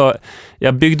 Alltså,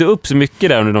 jag byggde upp så mycket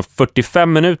där under de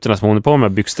 45 minuterna som hon är på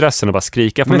med byxdressen och bara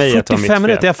skrika på mig att det var mitt fel. 45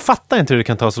 minuter, jag fattar inte hur det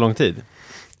kan ta så lång tid.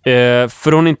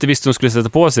 För hon inte visste hon skulle sätta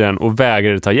på sig den och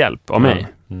vägrade ta hjälp av mig.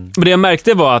 Men det jag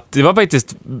märkte var att det var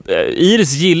faktiskt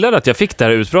Iris gillade att jag fick det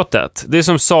här utbrottet. Det är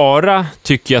som Sara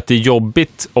tycker att det är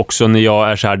jobbigt också när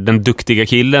jag är så här den duktiga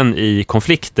killen i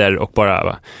konflikter och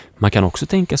bara man kan också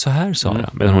tänka så här, Sara.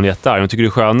 Men hon är jättearg. Hon tycker det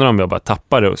är skönare om jag bara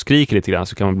tappar det och skriker lite grann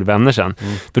så kan man bli vänner sen.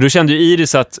 För då kände ju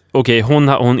Iris att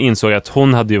hon insåg att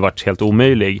hon hade ju varit helt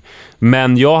omöjlig.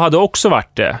 Men jag hade också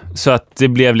varit det. Så att det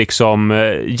blev liksom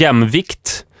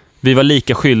jämvikt. Vi var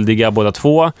lika skyldiga båda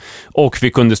två och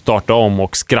vi kunde starta om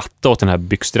och skratta åt den här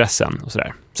byxdressen och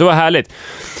sådär. Så det var härligt.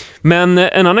 Men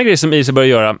en annan grej som Iris började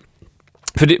göra,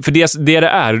 för det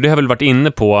är, och det har väl varit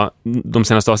inne på de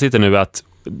senaste avsnitten nu, att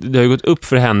det har ju gått upp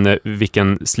för henne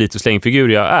vilken slit- och slängfigur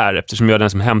jag är, eftersom jag är den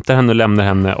som hämtar henne och lämnar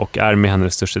henne och är med henne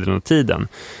största delen av tiden.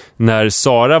 När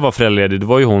Sara var föräldraledig, då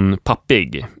var ju hon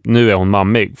pappig. Nu är hon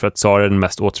mammig för att Sara är den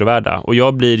mest åtråvärda. Och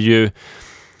jag blir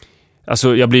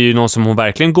ju någon som hon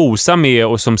verkligen gosar med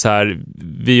och som så här,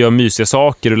 vi gör mysiga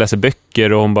saker och läser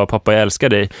böcker och hon bara, pappa jag älskar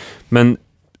dig. Men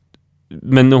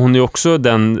hon är också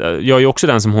jag är ju också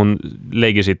den som hon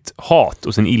lägger sitt hat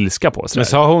och sin ilska på. Men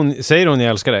säger hon jag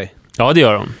älskar dig? Ja, det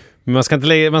gör hon. Men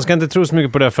man ska inte tro så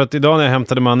mycket på det, för att idag när jag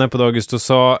hämtade mannen på dagis, då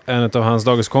sa en av hans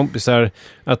dagiskompisar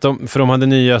att de hade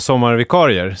nya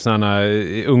sommarvikarier, sådana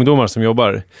ungdomar som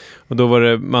jobbar. Och då var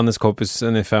det mannens kompis,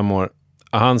 en i 5 år.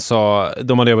 Han sa,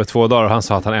 de hade jobbat 2 dagar och han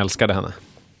sa att han älskade henne.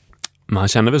 Men han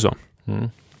känner väl så.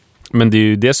 Men det är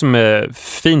ju det som är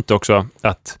fint också,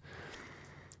 att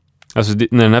alltså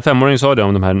när den här 5-åringen sa det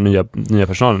om de här nya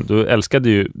personalen, då älskade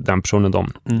ju den personen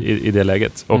dem i det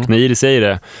läget. Och när Iris säger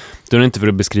det, då är det inte för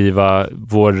att beskriva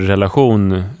vår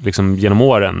relation liksom genom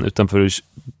åren, utan för att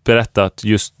berätta att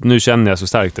just nu känner jag så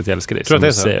starkt att jag älskar dig. Tror att det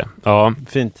är så? Säger. Ja.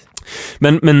 Fint.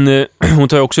 Men hon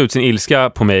tar ju också ut sin ilska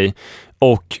på mig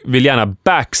och vill gärna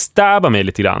backstabba mig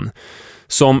lite grann.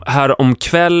 Som här om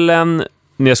kvällen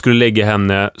när jag skulle lägga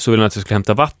henne, så ville hon att jag skulle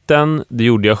hämta vatten. Det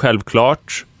gjorde jag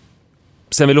självklart.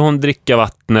 Sen ville hon dricka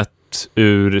vattnet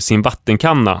ur sin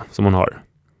vattenkanna som hon har.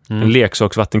 En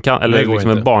leksaksvattenkanna, eller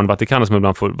liksom en barnvattenkanna som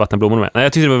ibland får vattenblommor med. Nej,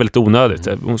 jag tyckte det var väldigt onödigt.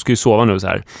 Hon skulle ju sova nu så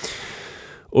här.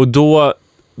 Och då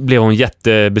blev hon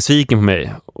jättebesviken på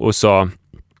mig och sa: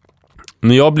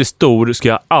 när jag blir stor ska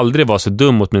jag aldrig vara så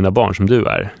dum mot mina barn som du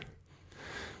är.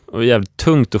 Och jävligt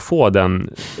tungt att få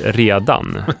den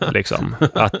redan liksom.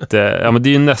 Att, men det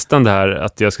är ju nästan det här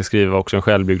att jag ska skriva också en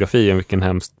självbiografi om vilken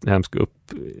hemsk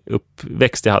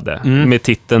uppväxt jag hade. Med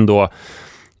titeln då: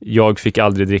 jag fick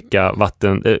aldrig dricka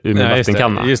vatten ur min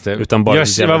vattenkanna. Just det. Utan bara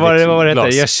vad var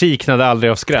det? Jag kiknade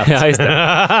aldrig av skratt. Ja, just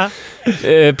det.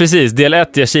 Precis, del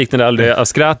 1, jag kiknade aldrig av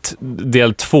skratt.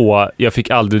 Del 2, jag fick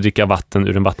aldrig dricka vatten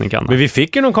ur en vattenkanna. Men vi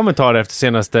fick ju någon kommentar efter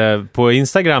senaste på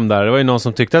Instagram där. Det var ju någon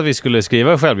som tyckte att vi skulle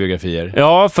skriva självbiografier.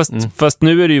 Ja, fast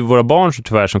nu är det ju våra barn som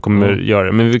tyvärr som kommer göra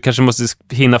det. Men vi kanske måste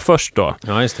hinna först då.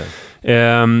 Ja, just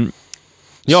det.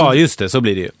 Ja, just det, så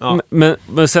blir det ju. Ja.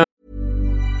 Men sen...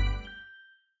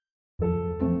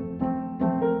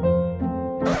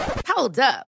 Hold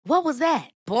up. What was that?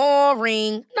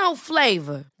 Boring. No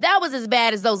flavor. That was as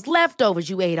bad as those leftovers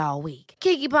you ate all week.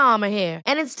 Keke Palmer here,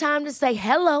 and it's time to say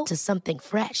hello to something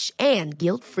fresh and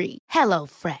guilt-free. Hello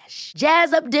Fresh.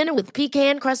 Jazz up dinner with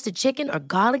pecan-crusted chicken or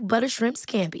garlic butter shrimp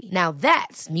scampi. Now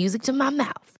that's music to my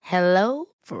mouth. Hello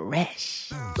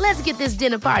Fresh. Let's get this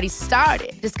dinner party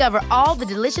started. Discover all the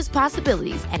delicious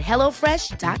possibilities at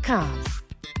hellofresh.com.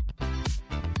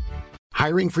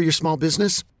 Hiring for your small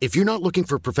business? If you're not looking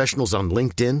for professionals on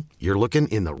LinkedIn, you're looking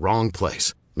in the wrong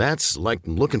place. That's like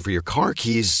looking for your car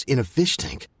keys in a fish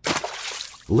tank.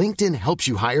 LinkedIn helps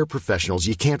you hire professionals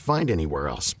you can't find anywhere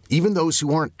else, even those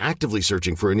who aren't actively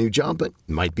searching for a new job but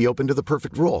might be open to the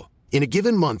perfect role. In a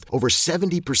given month, over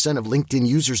 70% of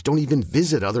LinkedIn users don't even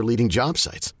visit other leading job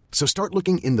sites. So start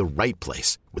looking in the right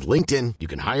place. With LinkedIn, you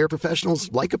can hire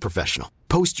professionals like a professional.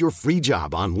 Post your free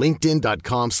job on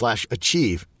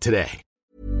linkedin.com/achieve today.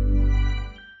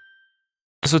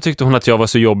 Så tyckte hon att jag var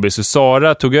så jobbig, så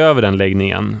Sara tog över den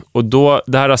läggningen. Och då,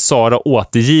 det här har Sara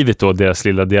återgivit då, deras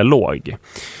lilla dialog.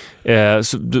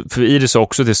 För Iris sa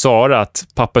också till Sara att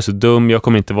pappa är så dum, jag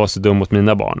kommer inte vara så dum mot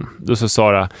mina barn. Då sa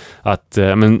Sara att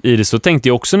men Iris, så tänkte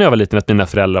jag också när jag var liten att mina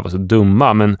föräldrar var så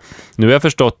dumma, men nu har jag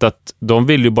förstått att de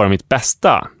vill ju bara mitt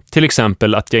bästa. Till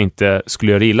exempel att jag inte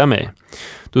skulle göra illa mig.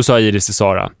 Då sa Iris till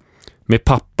Sara: med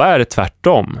pappa är det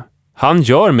tvärtom. Han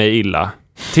gör mig illa.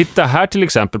 Titta här till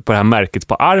exempel på det här märket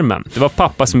på armen. Det var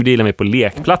pappa som ville mig på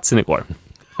lekplatsen igår.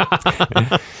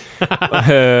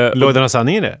 Låg det någon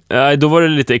sanning i det? Då var det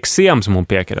lite eksem som hon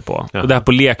pekade på. Ja. Och det här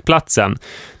på lekplatsen,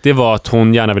 det var att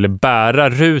hon gärna ville bära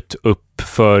Rut upp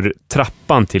för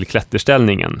trappan till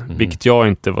klätterställningen. Vilket jag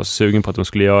inte var så sugen på att hon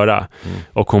skulle göra.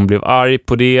 Och hon blev arg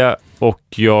på det. och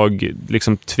jag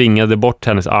liksom tvingade bort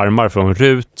hennes armar från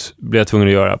Rut, blev jag tvungen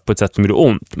att göra på ett sätt som gjorde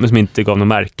ont, men som inte gav något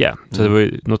märke. Så det var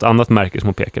ju något annat märke som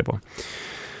hon pekade på.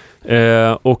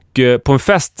 Och på en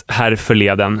fest här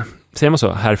förleden, säger man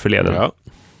så? Här förleden. Ja.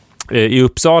 I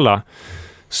Uppsala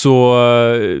så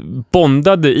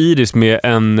bondade Iris med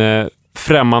en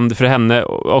främmande för henne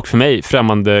och för mig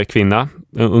främmande kvinna,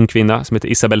 en ung kvinna som heter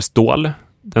Isabelle Ståhl,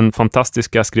 den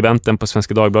fantastiska skribenten på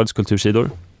Svenska Dagbladets kultursidor.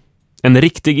 En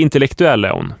riktig intellektuell är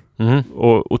hon.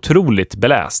 Och otroligt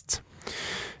beläst.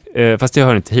 Fast det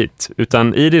hör inte hit.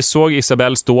 Utan Iris såg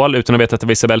Isabelle Ståhl utan att veta att det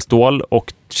var Isabelle Ståhl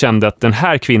och kände att den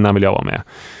här kvinnan vill jag vara med.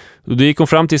 Och då gick hon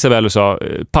fram till Isabelle och sa,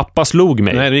 pappa slog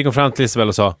mig. Nej, då gick hon fram till Isabelle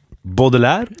och sa,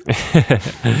 Baudelaire?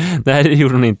 Nej, det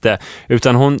gjorde hon inte.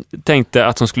 Utan hon tänkte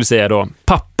att hon skulle säga då,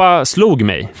 pappa slog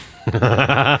mig.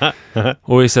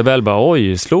 Och Isabelle bara,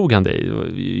 oj, slog han dig?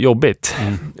 Jobbigt.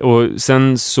 Och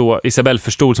sen så, Isabelle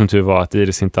förstod som tur var att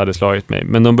Iris inte hade slagit mig.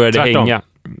 Men de började hänga.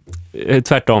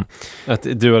 Tvärtom. Att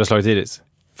du hade slagit Iris?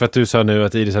 För att du sa nu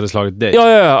att Iris hade slagit dig?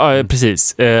 Ja,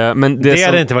 precis. Men det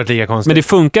hade inte varit lika konstigt. Men det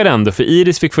funkar ändå, för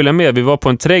Iris fick följa med. Vi var på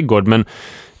en trädgård, men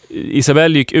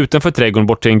Isabelle gick utanför trädgården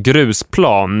bort till en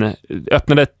grusplan,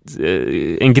 öppnade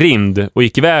en grind och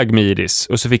gick iväg med Iris.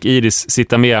 Och så fick Iris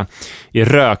sitta med i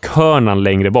rökhörnan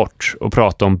längre bort och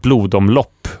prata om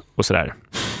blodomlopp och sådär.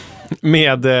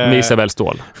 Med Isabelle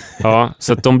Ståhl. Ja,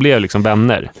 så att de blev liksom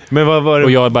vänner. Men vad var det,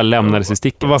 och jag bara lämnades i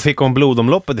sticket. Vad fick hon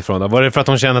blodomloppet ifrån då? Var det för att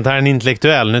hon kände att det här är en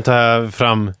intellektuell? Nu tar jag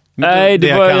fram... Nej,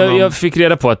 jag fick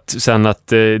reda på att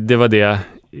det var det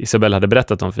Isabelle hade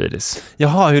berättat om för Iris.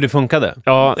 Jaha, hur det funkade.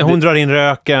 Ja, hon drar in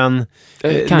röken,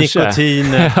 nikotin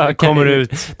kommer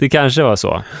ut. Det kanske var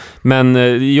så. Men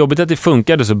jobbigt att det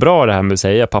funkade så bra det här med att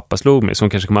säga pappa slog mig, så hon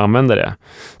kanske kommer använda det.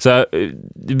 Så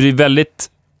det blir väldigt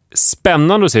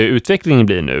spännande att se hur utvecklingen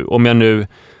blir nu. Om jag nu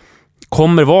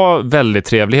kommer vara väldigt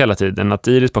trevlig hela tiden, att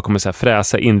Iris bara kommer så här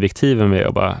fräsa invektiven med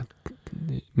och bara,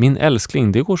 min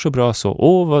älskling, det går så bra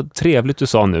så. Vad trevligt du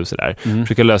sa nu sådär.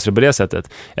 Försöka lösa det på det sättet.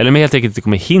 Eller om jag helt enkelt inte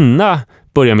kommer hinna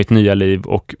börja mitt nya liv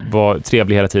och vara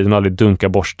trevlig hela tiden och aldrig dunka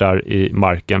borstar i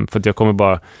marken. För att jag kommer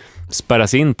bara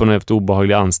spärras in på något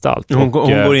obehaglig anstalt. Hon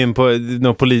går in på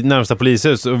närmsta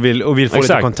polishus och vill få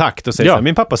lite kontakt och säger så här,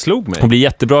 min pappa slog mig. Hon blir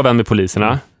jättebra vän med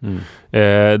poliserna.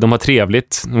 De har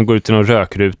trevligt. De går ut i någon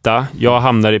rökruta. Jag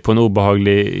hamnar på en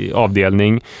obehaglig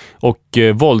avdelning och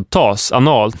våldtas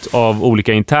analt av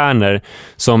olika interner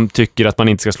som tycker att man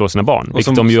inte ska slå sina barn.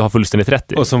 Vilket de ju har fullständigt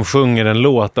rätt i. Och som sjunger en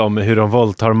låt om hur de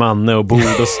våldtar manne och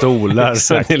bord och stolar.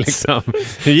 Så det liksom,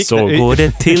 så går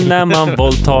det till när man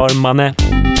våldtar manne.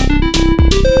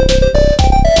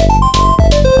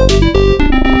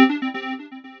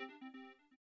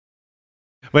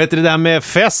 Vad heter det där med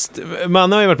fest?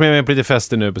 Man har ju varit med på lite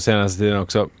fester nu på senaste tiden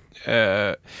också.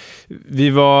 Vi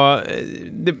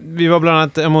var bland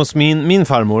annat hos min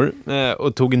farmor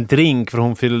och tog en drink för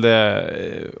hon fyllde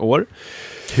år.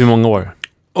 Hur många år?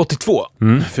 82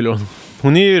 fyllde hon.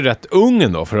 Hon är ju rätt ung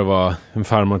ändå för att vara en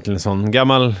farmor till en sån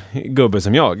gammal gubbe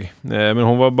som jag. Men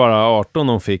hon var bara 18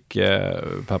 och hon fick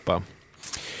pappa.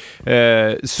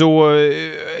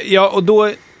 Och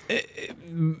då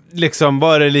liksom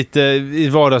var det lite i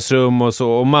vardagsrum och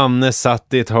så, och Manne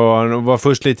satt i ett hörn och var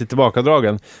först lite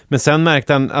tillbakadragen, men sen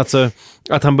märkte han alltså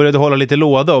att han började hålla lite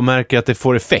låda och märker att det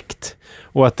får effekt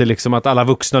och att det liksom att alla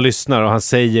vuxna lyssnar och han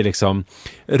säger liksom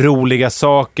roliga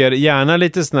saker, gärna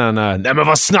lite sådana, nej men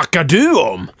vad snackar du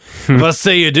om? Vad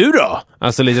säger du då?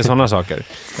 Alltså lite sådana saker.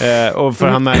 Och för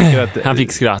han märker att han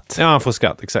fick skratt. Ja, han får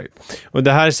skratt, exakt. Och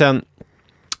det här sen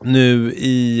nu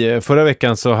i förra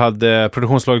veckan så hade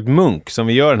produktionsbolaget Munk, som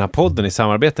vi gör den här podden i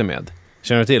samarbete med.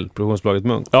 Känner du till produktionsbolaget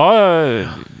Munk? Ja,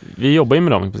 vi jobbar ju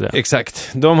med dem, kan man säga. Exakt.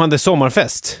 De hade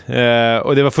sommarfest.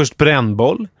 Och det var först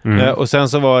brännboll. Och sen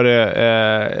så var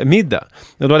det middag.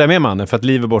 Och då hade jag med mannen för att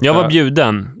Liv är borta. Jag var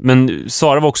bjuden, men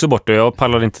Sara var också borta och jag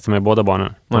pallade inte ta med båda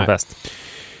barnen på en fest.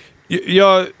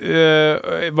 Jag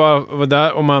var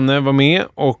där och mannen var med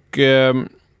och...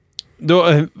 Då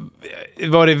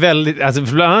var det väldigt, alltså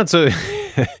bland annat så det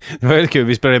var väldigt kul,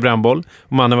 vi spelade brännboll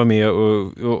och mannen var med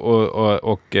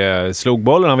och slog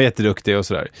bollen, han var jätteduktig och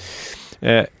sådär.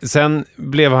 Sen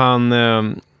blev han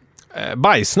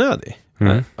bajsnödig.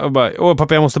 Och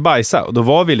pappa, jag måste bajsa. Och då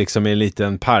var vi liksom i en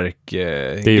liten park,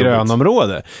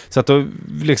 grönområde. Så att då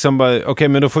liksom bara, okej,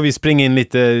 men då får vi springa in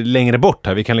lite längre bort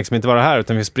här. Vi kan liksom inte vara här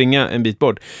utan vi springa en bit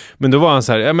bort. Men då var han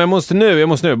så här, ja men jag måste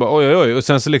nu. Bara, oj. Och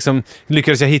sen så liksom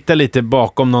lyckades jag hitta lite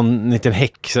bakom någon liten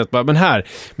häck. Så att bara, men här.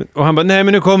 Och han bara, nej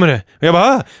men nu kommer det. Och jag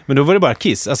bara, men då var det bara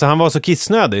kiss. Alltså han var så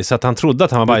kissnödig så att han trodde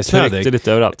att han var bajsnödig. Tryckte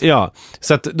lite överallt. Ja,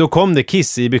 så att då kom det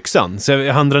kiss i byxan. Så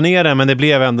jag hann dra ner den, men det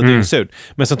blev ändå dyngsurt.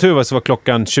 Men som tur var så var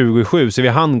klockan 27 så vi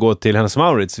hann gå till Hennes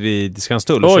Mauritz vid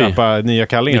Skanstull och köpa nya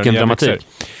kallingar. Vilken dramatik.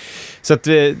 Så att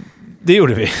det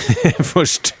gjorde vi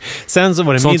först. Sen så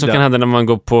var det sånt middag. som kan hända när man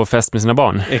går på fest med sina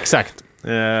barn. Exakt.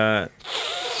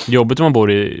 Jobbigt om man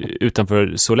bor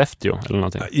utanför Sollefteå eller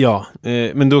någonting. Ja,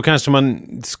 men då kanske man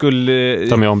skulle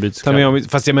ta med ombyte.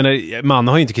 Fast jag menar, man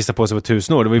har ju inte kissat på sig på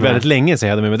 1000 år. Det var ju väldigt länge sedan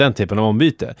jag hade med den typen av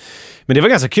ombyte. Men det var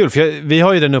ganska kul, för vi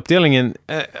har ju den uppdelningen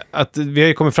att vi har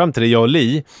ju kommit fram till det, jag och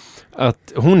Li,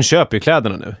 att hon köper ju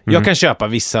kläderna nu. Jag kan köpa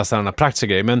vissa sådana praktiska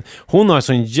grejer, men hon har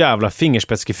så en jävla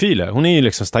fingerspetsgefühle. Hon är ju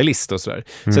liksom stylist och sådär.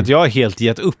 Så att jag har helt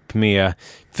gett upp med...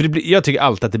 För jag tycker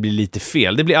alltid att det blir lite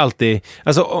fel. Det blir alltid...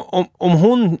 Alltså om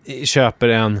hon köper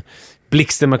en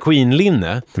Blixten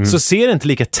McQueen-linne så ser det inte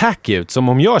lika tacky ut som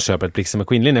om jag köper ett Blixten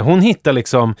McQueen-linne. Hon hittar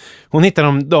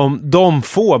de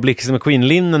få Blixten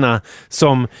McQueen-linnerna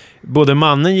som både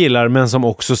mannen gillar men som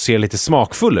också ser lite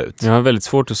smakfull ut. Jag har väldigt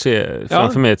svårt att se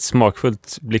framför mig ett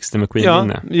smakfullt Blixten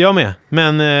McQueen-linne. Ja, jag med.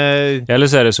 Men, eller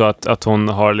så är det så att hon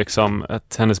har liksom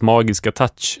att hennes magiska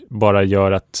touch bara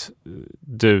gör att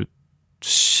du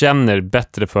känner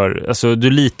bättre för, alltså du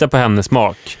litar på hennes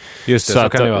smak. Just det,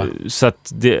 så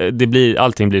att det blir,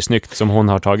 allting blir snyggt som hon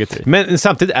har tagit i. Men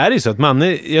samtidigt är det ju så att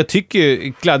mannen, jag tycker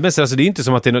ju klädmässigt, alltså det är inte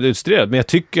som att det är något utstuderat, men jag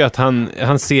tycker att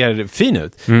han ser fin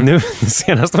ut. Nu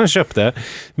senast han köpte,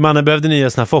 mannen behövde nya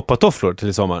såna foppatofflor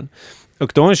till sommaren.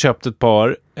 Och då har han köpt ett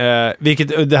par,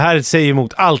 vilket det här säger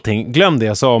emot allting. Glöm det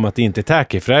jag sa om att det inte är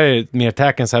tacky, för det här är mer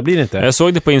tacky än så här blir det inte. Jag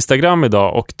såg det på Instagram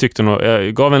idag och tyckte nog,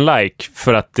 jag gav en like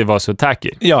för att det var så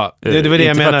tacky. Ja, det var det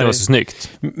jag menar. menar. För att det var så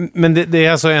snyggt. Men det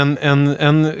är alltså en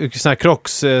sån här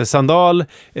Crocs-sandal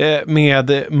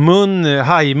med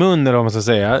hajmun eller vad man ska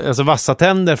säga. Alltså vassa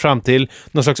tänder fram till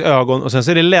någon slags ögon, och sen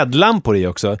så är det LED-lampor i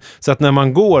också. Så att när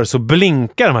man går så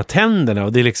blinkar de här tänderna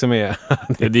och det liksom är...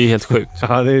 det är helt sjukt.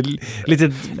 Ja, det är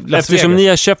lite... Eftersom ni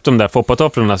har köpt de där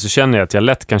foppatofflorna så känner jag att jag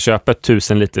lätt kan köpa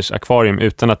 1000 liters akvarium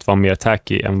utan att vara mer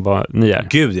tacky än vad ni är.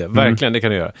 Gud ja, verkligen, det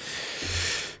kan du göra.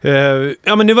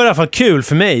 Ja, men det var i alla fall kul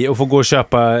för mig att få gå och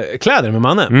köpa kläder med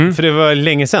mannen. För det var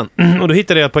länge sedan. Och då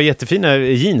hittade jag ett par jättefina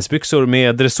jeansbyxor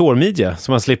med dressormidja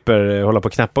som man slipper hålla på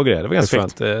och knäppa och grejer. Det var ganska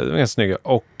skönt. Det var ganska snygga.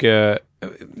 Och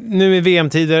nu i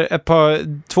VM-tider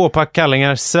två pack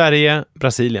kallingar, Sverige,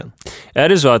 Brasilien. Är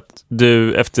det så att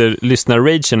du efter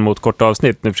lyssnar-ragen mot korta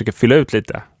avsnitt nu försöker fylla ut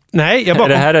lite? Nej, jag bara... Är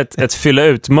det här ett fylla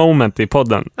ut moment i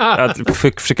podden? Att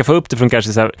försöka få upp det från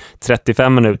kanske så här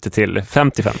 35 minuter till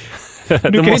 55?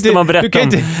 Då måste man berätta om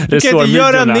du kan inte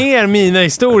göra ner mina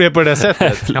historier på det där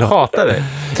sättet. Jag hatar det.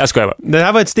 Jag skojar bara. Det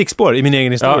här var ett stickspår i min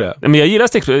egen historia. Ja, men jag gillar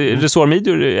stickspår.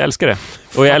 Resårmidjor, jag älskar det.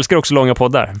 Och jag älskar också långa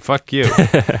poddar. Fuck you.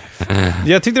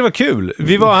 Jag tyckte det var kul.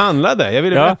 Vi var och handlade. Jag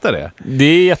ville berätta det. Det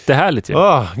är jättehärligt.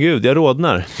 Gud, jag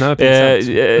rodnar.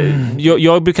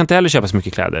 Jag brukar inte heller köpa så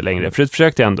mycket kläder längre. För det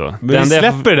försökte jag ändå. Men vi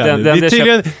släpper den.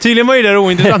 Tydligen var ju det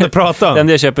ointressant att prata om. Den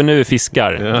jag köper nu är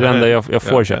fiskar. Det enda jag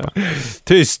får köpa.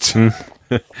 Tyst.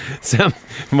 Sen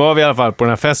var vi i alla fall på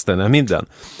den här festen, den här middagen.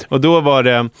 Och då var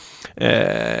det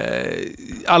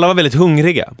alla var väldigt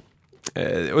hungriga.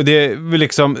 Och det var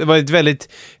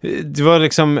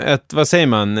liksom ett, vad säger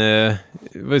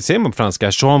man på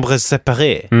franska? Chambre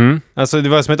séparée. Alltså det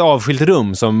var som ett avskilt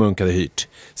rum som Munk hade hyrt.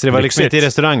 Så det var liksom inte i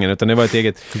restaurangen utan det var ett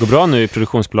eget. Det går bra nu i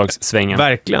produktionsbolagssvängen.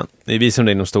 Verkligen. Det är vi som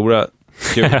är de stora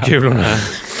kulorna här.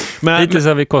 Hittills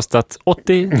har vi kostat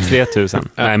 83 000.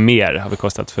 Nej, mer har vi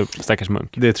kostat för stackars Munk.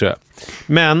 Det tror jag.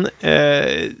 Men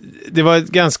det var ett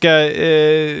ganska...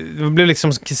 det blev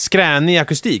liksom skränig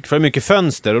akustik. För mycket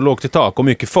fönster och lågt i tak och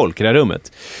mycket folk i det här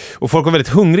rummet. Och folk var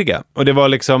väldigt hungriga. Och det var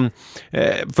liksom...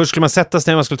 först skulle man sätta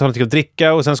sig ner, man skulle ta något att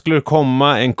dricka. Och sen skulle det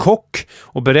komma en kock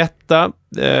och berätta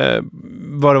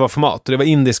vad det var för mat. Och det var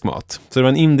indisk mat. Så det var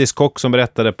en indisk kock som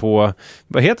berättade på...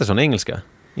 Vad heter sån engelska?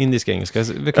 Indiska engelska.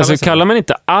 Alltså kallar man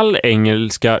inte all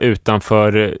engelska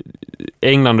utanför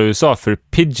England och USA för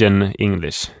Pidgin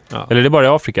English? Ja. Eller är det bara i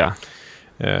Afrika?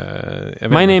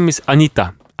 My name is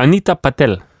Anita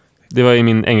Patel. Det var i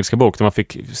min engelska bok där man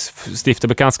fick stifta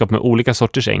bekantskap med olika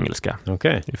sorters engelska. I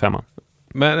 5:an.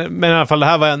 Men i alla fall, det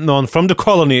här var någon from the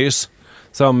colonies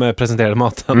som presenterade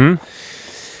maten.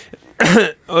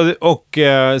 Och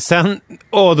sen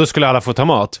då skulle alla få ta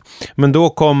mat. Men då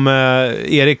kom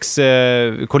Eriks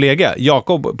kollega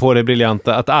Jakob på det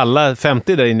briljanta att alla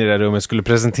 50 där inne i det rummet skulle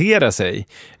presentera sig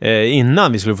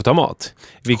innan vi skulle få ta mat.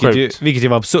 Vilket ju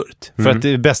var absurt. För att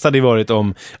det bästa hade varit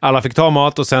om alla fick ta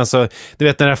mat och sen så, du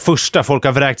vet när det första, folk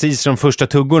har vräkt i sig de första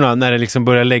tuggorna när det liksom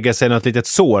börjar lägga sig något litet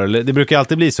sår. Det brukar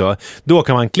alltid bli så. Då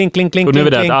kan man klink. Och nu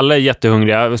är det att alla är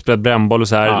jättehungriga, vi spelat brännboll och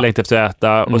så här, längtar efter att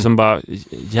äta och sen bara,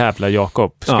 jävla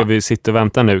Jakob. Ska vi sitta och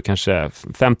vänta nu kanske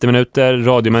 50 minuter?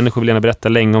 Radiomänniskor vill gärna berätta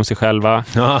länge om sig själva.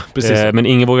 Ja, precis. Men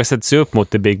ingen vågar sätta sig upp mot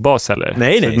The Big Boss heller.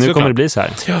 Nej, så nu kommer det bli så här.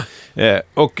 Ja.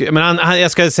 Men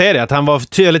jag ska säga det, att han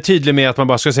var väldigt tydlig med att man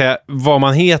bara ska säga vad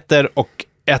man heter och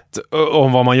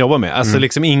om vad man jobbar med. Alltså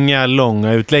liksom inga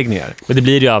långa utläggningar. Men det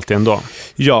blir det ju alltid ändå.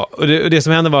 Ja, och det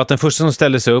som hände var att den första som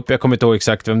ställde sig upp, jag kommer inte ihåg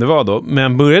exakt vem det var då,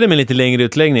 men började med lite längre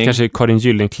utläggning. Kanske Karin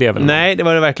Gyllenklev? Nej, det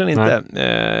var det verkligen inte.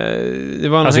 Det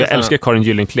var alltså jag älskar Karin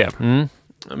Gyllenklev. Men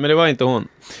det var inte hon.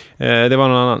 Det var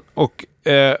någon annan.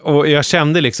 Och jag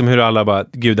kände liksom hur alla bara,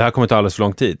 gud, det här kommer ta alldeles för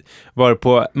lång tid.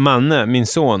 Varpå Manne, min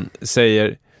son,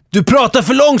 säger: du pratar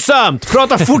för långsamt!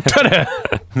 Prata fortare!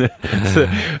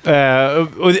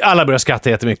 Och alla börjar skratta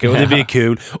jättemycket och det blir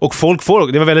kul. Och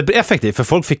det var väldigt effektivt, för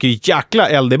folk fick ju jäkla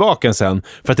eld i baken sen.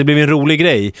 För att det blev en rolig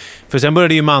grej. För sen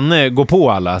började ju Manne gå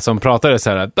på alla som pratade så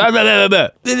här.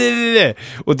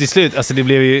 Och till slut, alltså det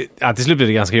blev ju, till slut blev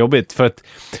det ganska jobbigt. För att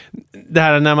det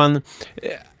här när man...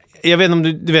 Jag vet inte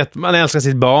om du vet, man älskar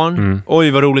sitt barn.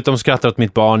 Oj, vad roligt de skrattar åt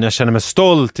mitt barn. Jag känner mig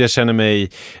stolt, jag känner mig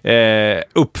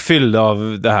uppfylld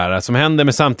av det här som händer.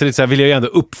 Men samtidigt så här vill jag ju ändå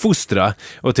uppfostra.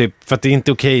 Och typ, för att det är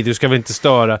inte okej, du ska väl inte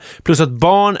störa. Plus att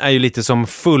barn är ju lite som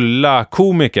fulla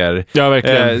komiker. Ja,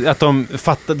 verkligen. Att de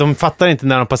fattar inte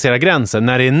när de passerar gränsen,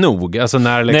 när det är nog. Alltså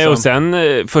när liksom... Nej, och sen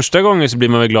första gången så blir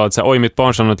man väl glad så här, oj, mitt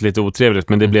barn sa något lite otrevligt,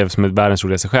 men det blev som ett världens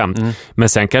roligaste skämt. Men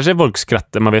sen kanske folk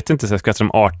skrattar, man vet inte, så här, skrattar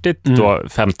de artigt då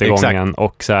 50 gången,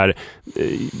 och så här,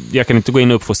 jag kan inte gå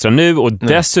in och uppfostra nu, och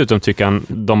dessutom tycker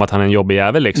de att han är en jobbig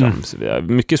jävel liksom.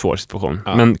 Mycket svår situation.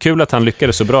 Men kul att han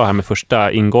lyckades så bra här med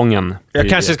första ingången. Jag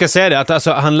kanske ska säga det, att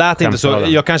alltså, han lät inte så,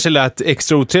 jag kanske lät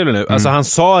extra otrevlig nu. Alltså han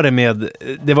sa det med,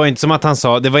 det var inte som att han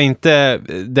sa, det var inte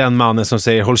den mannen som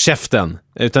säger håll käften,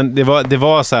 utan det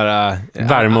var så här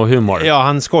värme och humor. Ja,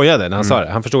 han skojade när han sa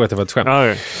det. Han förstod att det var ett skämt.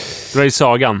 Ja, det var i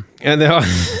sagan. Ja, det var...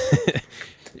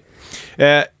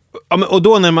 och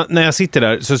då när jag sitter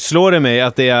där så slår det mig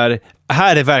att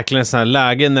här är verkligen sån här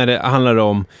läge när det handlar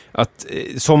om att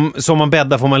som man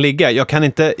bäddar får man ligga. Jag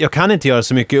kan inte göra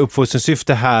så mycket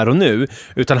uppfostringssyfte här och nu,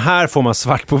 utan här får man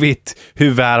svart på vitt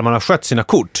hur väl man har skött sina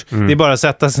kort. Det är bara att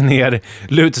sätta sig ner,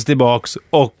 luta sig tillbaks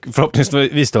och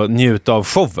förhoppningsvis då njuta av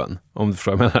showen, om du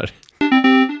förstår vad jag menar.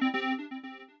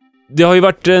 Det har ju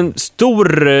varit en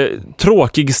stor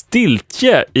tråkig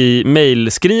stiltje i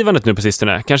mejlskrivandet nu på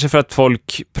sistone. Kanske för att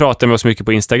folk pratar med oss mycket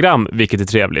på Instagram, vilket är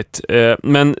trevligt.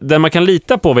 Men det man kan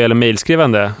lita på vad gäller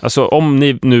mejlskrivande, alltså om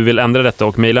ni nu vill ändra detta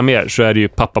och mejla mer, så är det ju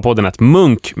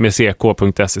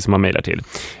pappapodden@munk.se som man mejlar till.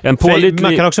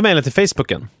 Man kan också mejla till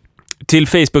Facebooken. Till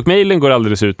Facebook-mailen går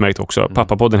alldeles utmärkt också.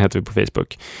 Pappapodden heter vi på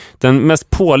Facebook. Den mest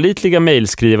pålitliga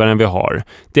mejlskrivaren vi har,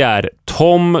 det är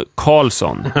Tom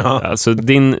Karlsson. Alltså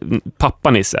din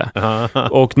pappa Nisse.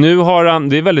 Och nu har han,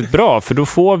 det är väldigt bra, för då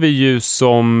får vi ju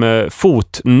som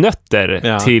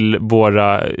fotnötter till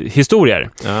våra historier.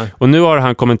 Och nu har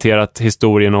han kommenterat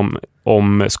historien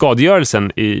om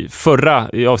skadegörelsen i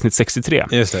avsnitt 63.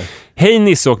 Just det. Hej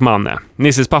Nisse och Manne.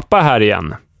 Nisses pappa här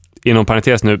igen. Inom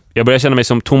parentes nu, jag börjar känna mig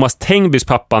som Thomas Tengbys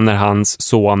pappa när hans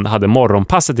son hade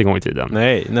morgonpasset en gång i tiden.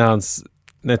 Nej,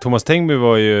 när Thomas Tengby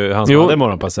var ju han som hade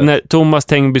morgonpasset. När Thomas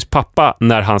Tengbys pappa,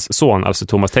 när hans son, alltså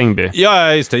Thomas Tengby,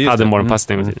 just det. hade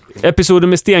morgonpasset en gång i tiden. Episoden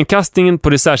med stenkastningen på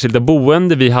det särskilda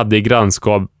boende vi hade i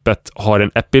grannskapet har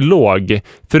en epilog.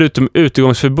 Förutom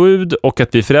utegångsförbud och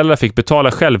att vi föräldrar fick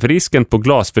betala självrisken på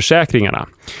glasförsäkringarna.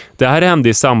 Det här hände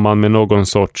i samband med någon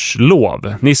sorts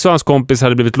lov. Nisse och hans kompis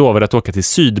hade blivit lovade att åka till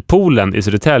Sydpolen i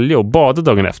Södertälje och bada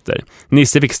dagen efter.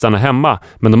 Nisse fick stanna hemma,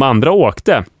 men de andra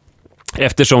åkte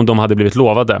eftersom de hade blivit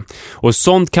lovade. Och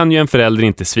sånt kan ju en förälder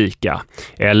inte svika.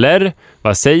 Eller,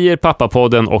 vad säger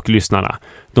pappapodden och lyssnarna?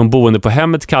 De boende på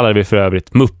hemmet kallar vi för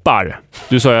övrigt muppar.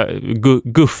 Du sa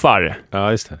guffar.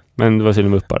 Ja, just det. Men det var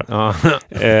tydligen muppar. Ja.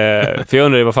 För jag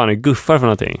undrar vad fan är guffar för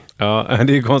någonting? Ja,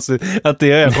 det är ju konstigt att det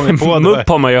jag kommit på. Mupp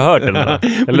har man ju hört. Eller?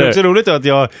 Men det är också roligt att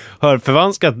jag har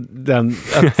förvanskat den,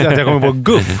 att jag kommer på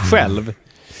guff själv.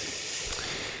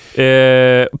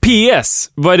 PS,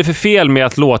 vad är det för fel med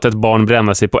att låta ett barn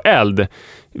bränna sig på eld?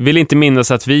 Vill inte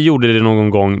minnas att vi gjorde det någon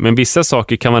gång, men vissa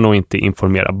saker kan man nog inte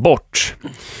informera bort.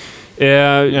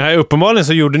 Uppenbarligen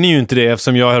så gjorde ni ju inte det,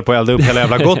 eftersom jag höll på att elda upp hela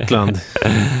jävla Gotland.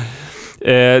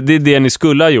 Det är det ni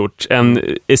skulle ha gjort. En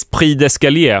esprit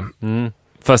d'escalier,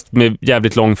 fast med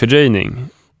jävligt lång fördröjning.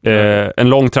 En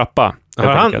lång trappa.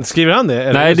 Skriver han det?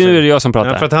 Eller? Nej, det är jag som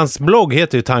pratar. Ja, för att hans blogg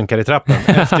heter ju Tankar i trappen,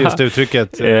 efter just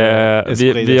uttrycket.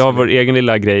 Vi har vår egen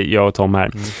lilla grej, jag och Tom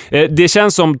här. Det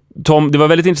känns som, Tom, det var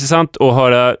väldigt intressant att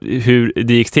höra hur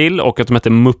det gick till och att de hette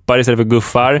muppar istället för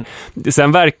guffar.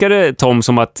 Sen verkar det, Tom,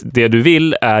 som att det du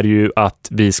vill är ju att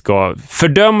vi ska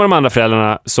fördöma de andra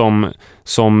föräldrarna som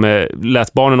som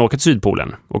lät barnen åka till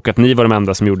Sydpolen och att ni var de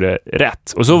enda som gjorde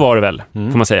rätt. Och så var det väl,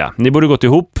 får man säga. Ni borde gått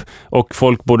ihop och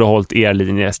folk borde hållit er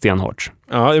linje stenhårt.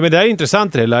 Ja, men det är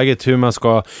intressant i det läget hur man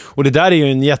ska, och det där är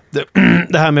ju en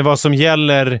det här med vad som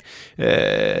gäller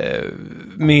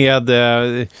med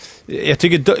jag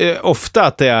tycker ofta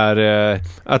att det är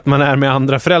att man är med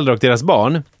andra föräldrar och deras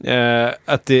barn,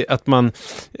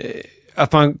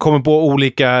 att man kommer på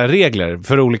olika regler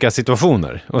för olika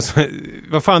situationer. Och så,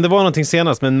 vad fan, det var någonting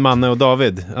senast med Manne och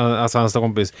David, alltså hans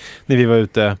kompis, när vi var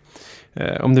ute,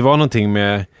 om det var någonting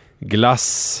med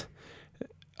glass,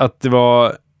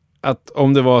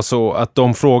 om det var så att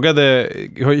de frågade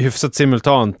hyfsat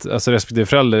simultant, alltså respektive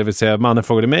förälder, det vill säga Manne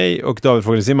frågade mig och David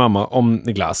frågade sin mamma om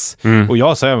glass. Och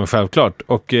jag sa men självklart,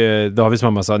 och Davids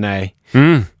mamma sa nej.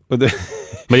 Och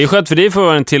Men det är skönt för dig för att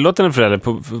vara en tillåtande förälder.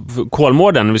 På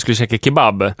Kolmården, när vi skulle käka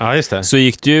kebab, så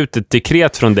gick det ut ett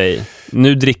dekret från dig.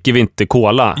 Nu dricker vi inte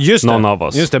cola, någon av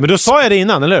oss. Just det, men då sa jag det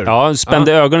innan, eller hur? Ja,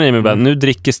 spände ögonen i mig bara, nu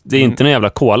dricker det inte någon jävla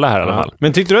cola här i alla fall.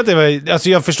 Men tyckte du att det var, alltså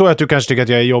jag förstår att du kanske tycker att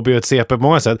jag är jobbig och ett CP på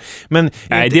många sätt, men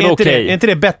nej, det var okej. Är inte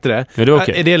det bättre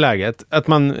i det läget att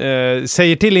man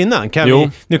säger till innan?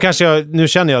 Nu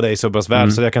känner jag dig så pass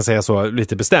väl så jag kan säga så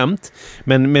lite bestämt,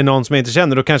 men med någon som jag inte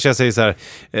känner, då kanske jag säger så här,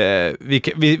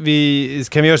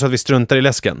 kan vi göra så att vi struntar i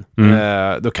läsken?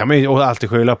 Då kan man ju alltid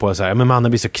skylla på så här, men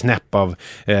mannen blir så knäpp av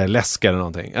läsk eller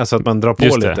någonting. Alltså att man drar på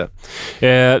lite.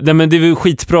 Nej, men det är väl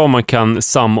skitbra om man kan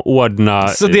samordna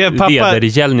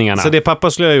vedergällningarna. Så det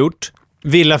pappa skulle ha gjort,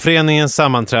 Villaföreningens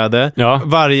sammanträde.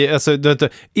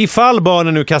 Ifall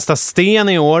barnen nu kastar sten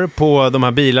i år på de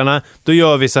här bilarna, då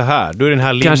gör vi så här. Då är den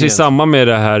här linjen. Kanske i samband med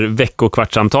det här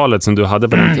veckokvartssamtalet som du hade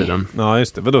på den tiden. Ja,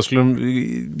 just det. Vad då skulle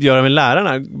de göra med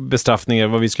lärarna bestraffningar?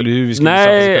 Hur vi skulle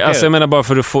Nej, alltså jag menar bara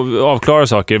för att få avklara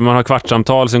saker. Man har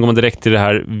kvartssamtal, sen går man direkt till det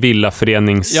här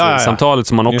villaföreningssamtalet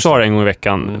som man också har en gång i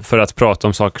veckan för att prata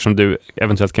om saker som du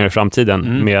eventuellt kan göra i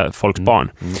framtiden med folks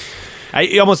barn.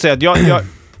 Nej, jag måste säga att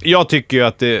jag tycker ju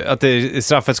att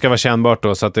straffet ska vara kännbart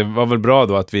då, så att det var väl bra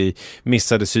då att vi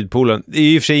missade Sydpolen. Det är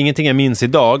ju i och för sig ingenting jag minns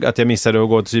idag, att jag missade att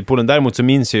gå till Sydpolen. Däremot så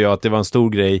minns jag att det var en stor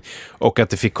grej och att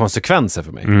det fick konsekvenser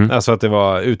för mig. Alltså att det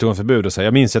var utegångsförbud och så.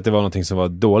 Jag minns att det var någonting som var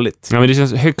dåligt. Ja, men det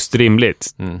känns högst rimligt.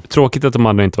 Tråkigt att de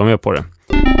andra inte var med på det.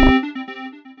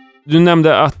 Du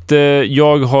nämnde att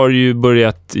jag har ju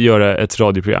börjat göra ett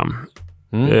radioprogram.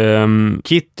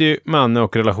 Kitty, Manne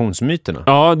och relationsmyterna.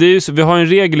 Ja, det är ju så, vi har en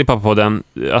regel i Pappapodden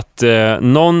att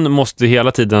någon måste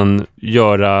hela tiden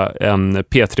göra en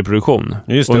P3-produktion.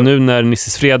 Och nu när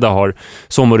Nisses Fredag har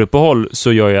sommaruppehåll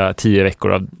så gör jag 10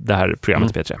 veckor av det här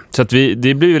programmet P3. Så att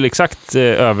det blir väl exakt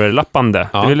överlappande.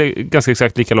 Det är väl ganska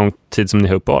exakt lika lång tid som ni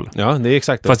har uppehåll. Ja, det är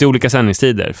exakt. Fast det är olika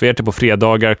sändningstider. För er är på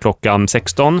fredagar klockan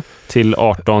 16 till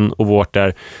 18 och vårt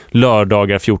är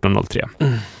lördagar 14.03.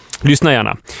 Lyssna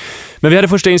gärna. Men vi hade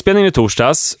första inspelningen i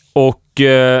torsdags och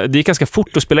det gick ganska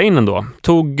fort att spela in ändå.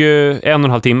 Tog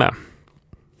 1,5 timme.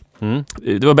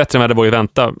 Det var bättre än vad jag vågade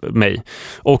vänta mig.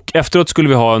 Och efteråt skulle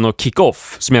vi ha något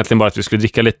kick-off som egentligen bara att vi skulle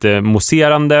dricka lite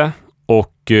mousserande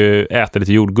och äta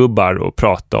lite jordgubbar och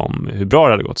prata om hur bra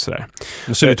det hade gått sådär.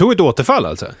 Så du tog ett återfall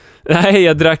alltså? Nej,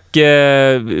 jag drack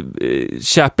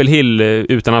Chapel Hill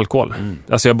utan alkohol.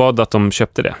 Alltså jag bad att de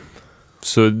köpte det.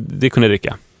 Så det kunde jag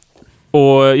dricka.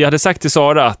 Och jag hade sagt till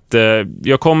Sara att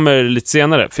jag kommer lite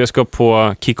senare för jag ska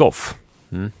på kick-off.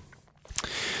 Men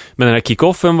den här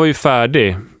kick-offen var ju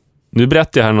färdig. Nu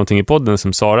berättar jag här någonting i podden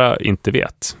som Sara inte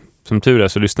vet. Som tur är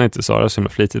så lyssnar inte Sara så himla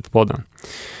flitigt på podden.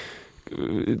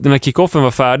 Den här kick-offen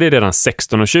var färdig redan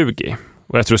 16:20.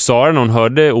 Och jag tror Sara när hon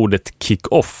hörde ordet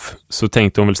kick-off så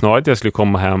tänkte hon väl snarare att jag skulle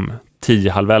komma hem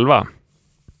 10:30.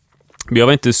 Men jag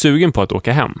var inte sugen på att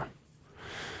åka hem.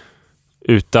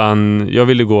 Utan jag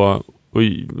ville gå, och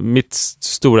mitt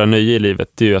stora nöje i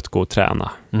livet är ju att gå och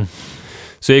träna.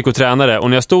 Så jag gick och tränade och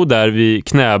när jag stod där vid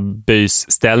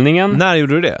knäböjsställningen. När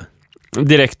gjorde du det?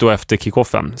 Direkt då efter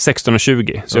kickoffen,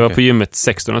 16:20. Så jag var på gymmet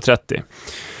 16:30.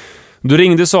 Då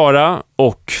ringde Sara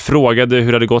och frågade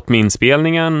hur det hade gått med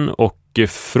inspelningen och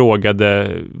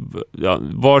frågade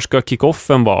var ska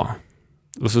kickoffen vara?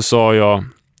 Och så sa jag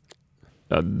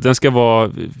den ska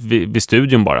vara vid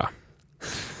studion bara.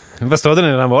 Vad stod den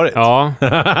redan varit? Ja.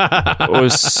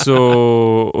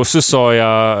 och så sa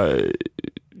jag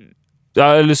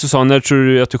eller så sa hon, när tror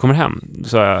du att du kommer hem? Så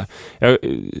sa jag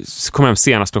kommer hem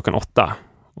senast klockan 8.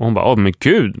 Och hon bara, men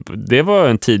gud, det var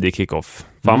en tidig kick-off.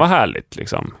 Fan vad härligt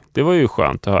liksom. Det var ju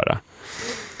skönt att höra.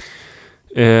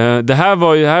 Det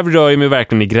här rör ju mig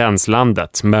verkligen i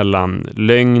gränslandet mellan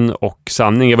lögn och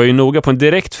sanning. Jag var ju noga på en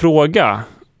direkt fråga.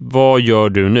 Vad gör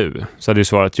du nu? Så hade jag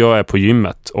svarat, jag är på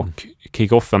gymmet och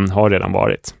kick-offen har redan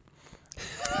varit.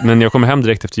 Men jag kommer hem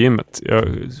direkt efter gymmet. Jag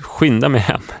skyndar mig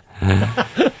hem.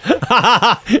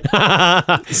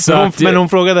 Men hon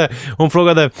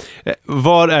frågade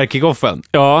var är kickoffen?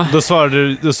 Ja. Då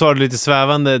svarade du lite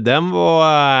svävande, den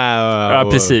var...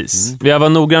 Ja, precis. Jag var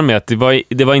noggrann med att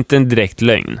det var inte en direkt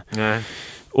lögn. Nej.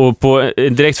 Och på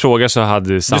en direkt fråga så hade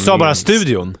du sa bara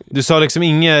studion. Du sa liksom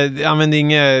använde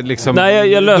inget liksom... Nej,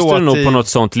 jag löste det nog på något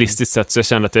sånt listigt sätt, så jag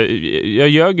kände att jag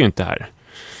ljög ju inte här.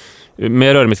 Men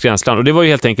jag rörde mitt gränsland. Och det var ju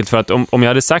helt enkelt för att om jag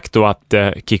hade sagt då att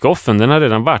kickoffen, den har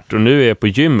redan varit och nu är jag på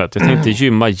gymmet. Jag tänkte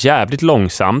gymma jävligt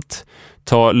långsamt,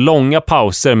 ta långa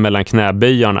pauser mellan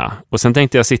knäböjarna och sen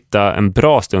tänkte jag sitta en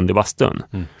bra stund i bastun.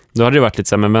 Då hade det varit lite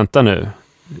så här, men vänta nu,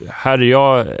 här är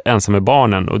jag ensam med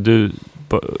barnen och du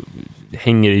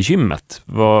hänger i gymmet.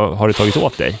 Vad har du tagit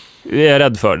åt dig? Jag är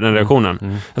rädd för den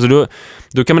reaktionen. Alltså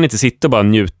då kan man inte sitta och bara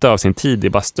njuta av sin tid i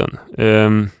bastun.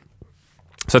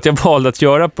 Så att jag valde att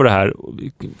göra på det här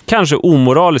kanske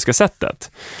omoraliska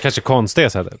sättet. Kanske konstiga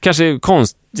sättet. Kanske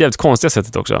jävligt konstiga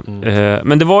sättet också.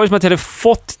 Men det var ju som att jag hade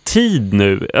fått tid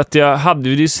nu. Att det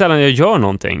är sällan jag gör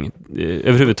någonting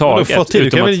överhuvudtaget. Du har fått tid, du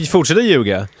kan väl fortsätta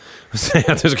ljuga och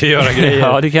säga att du ska göra grejer.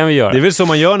 Ja, det kan vi göra. Det är väl så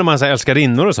man gör när man älskar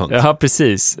rinnor och sånt. Ja,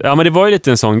 precis. Ja, men det var ju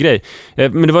lite en sån grej.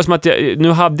 Men det var som att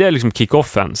nu hade jag liksom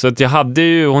kickoffen. Så att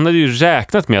hon hade ju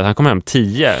räknat med att han kom hem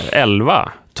 10,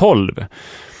 11, 12.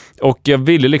 Och jag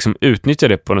ville liksom utnyttja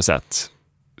det på något sätt.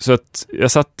 Så att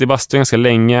jag satt i bastun ganska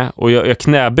länge och jag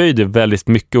knäböjde väldigt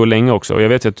mycket och länge också. Och jag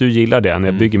vet ju att du gillar det när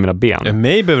jag bygger mina ben.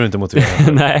 Mig behöver du inte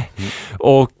motivera. Nej.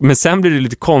 Men sen blev det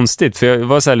lite konstigt för jag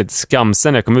var så här lite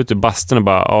skamsen när jag kom ut ur bastun och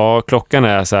bara, klockan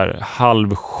är så här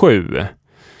 6:30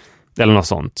 eller något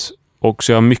sånt. Och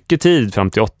så jag har mycket tid fram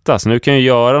till 8, så nu kan jag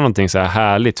göra någonting så här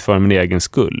härligt för min egen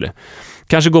skull.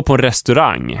 Kanske gå på en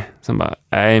restaurang. Sen bara,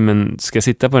 nej men ska jag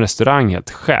sitta på en restaurang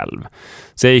helt själv?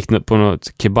 Så jag gick på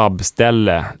något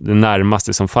kebabställe, det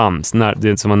närmaste som fanns,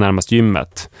 det som var närmast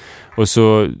gymmet. Och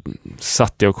så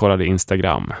satt jag och kollade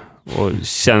Instagram och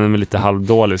kände mig lite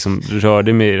halvdålig, som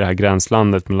rörde mig i det här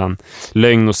gränslandet mellan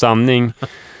lögn och sanning.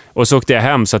 Och så åkte jag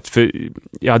hem, så att för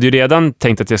jag hade ju redan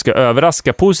tänkt att jag ska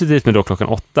överraska positivt med då klockan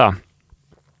 8.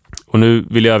 Och nu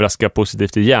vill jag överraska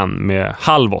positivt igen med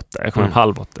 7:30. Jag kom hem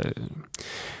 7:30.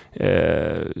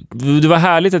 Det var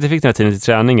härligt att jag fick den här tiden till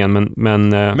träningen,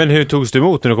 men hur togs du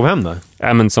emot när du kom hem då?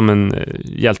 Ja, men som en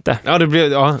hjälte. Ja, det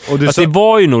blev, ja. Och du det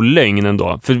var ju nog lögn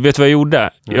ändå. För vet du vad jag gjorde?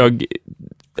 Jag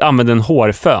använde en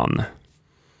hårfön.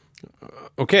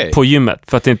 Okay. På gymmet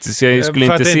för att jag skulle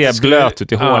inte se blöt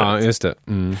ut i håret. Ja, just det.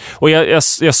 Och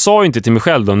jag sa ju inte till mig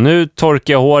själv då, nu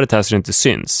torkar jag håret här så det inte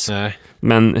syns. Nej.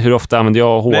 Men hur ofta använder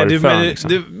jag hårfön? Nej,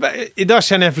 liksom? Idag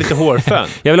känner jag för lite hårfön.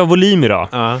 Jag vill ha volym idag.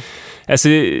 Ja. Alltså,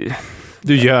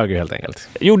 du ljög helt enkelt.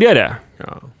 Gjorde jag det?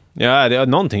 Ja,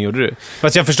 någonting gjorde du.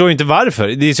 Fast jag förstår inte varför.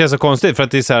 Det känns så konstigt för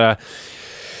att det är så här...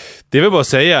 Det vill bara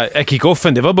säga,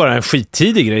 kickoffen, det var bara en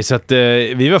skittidig grej, så att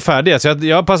vi var färdiga. Så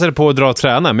jag passade på att dra och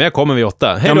träna, men jag kommer vid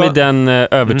 8. Ja, med den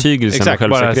övertygelsen och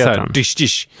självsäkerheten. Bara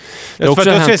dysch.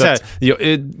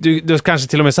 Du kanske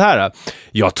till och med så här.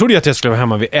 Jag trodde att jag skulle vara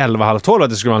hemma vid 11:30, att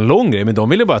det skulle vara en lång grej, men de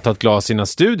ville bara ta ett glas innan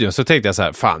studion. Så tänkte jag så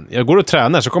här, fan, jag går och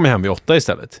tränar så kommer jag hem vid 8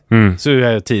 istället. Så är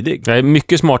jag tidig. Jag är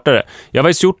mycket smartare. Jag har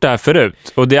faktiskt gjort det här förut,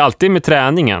 och det är alltid med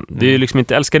träningen. Det är ju liksom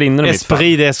inte älskarinnor i mitt fall.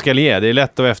 Esprit d'escalier, det är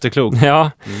lätt att vara efterklok.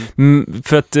 Ja.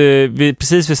 För att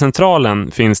precis vid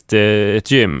centralen finns det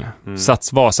ett gym,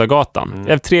 Sats Vasagatan.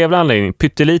 En trevlig anläggning,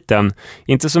 pytteliten,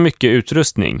 inte så mycket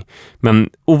utrustning, men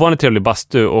ovanligt trevlig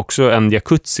bastu, också en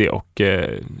jacuzzi och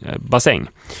bassäng.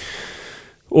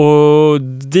 Och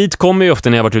dit kommer jag ofta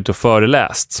när jag varit ute och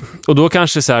föreläst. Och då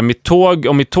kanske så här,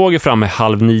 om mitt tåg är framme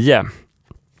 8:30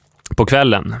 på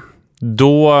kvällen,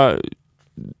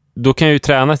 då kan jag ju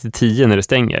träna till 10 när det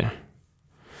stänger.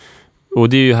 Och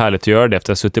det är ju härligt att göra det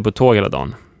efter att ha suttit på tåg hela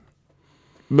dagen.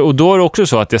 Och då är det också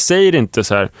så att jag säger inte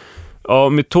så här,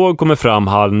 mitt tåg kommer fram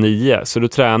 8:30, så då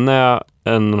tränar jag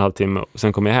 1,5 timme och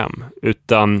sen kommer jag hem.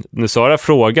 Utan när Sara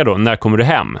frågar då, när kommer du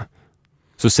hem?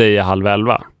 Så säger jag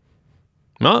 10:30.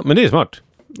 Ja, men det är smart.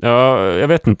 Ja, jag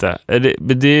vet inte.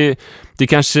 Det är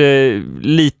kanske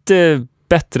lite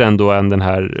bättre ändå än den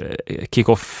här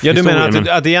kick-off. Ja, du menar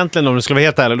att egentligen om du skulle vara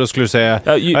helt ärlig, då skulle du säga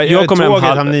jag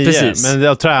kommer hem 9, men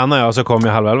då tränar jag och så kommer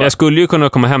jag 10:30. Jag skulle ju kunna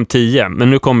komma hem 10, men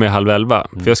nu kommer jag 10:30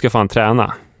 för jag ska fan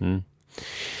träna.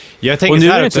 Och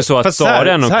nu är det inte så att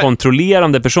Sara är någon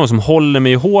kontrollerande person som håller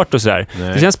mig hårt och sådär.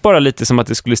 Det känns bara lite som att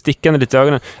det skulle sticka lite i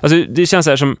ögonen. Alltså det känns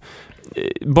så här som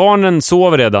barnen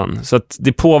sover redan, så att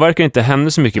det påverkar inte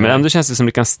henne så mycket, men ändå känns det som att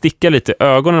det kan sticka lite i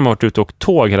ögonen när man har varit ute och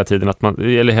tåg hela tiden,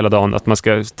 eller hela dagen, att man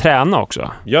ska träna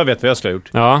också. Jag vet vad jag skulle ha gjort.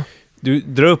 Ja. Du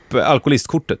drar upp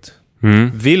alkoholistkortet.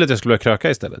 Vill att jag ska börja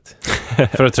kröka istället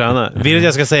för att träna. Vill att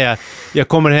jag ska säga, jag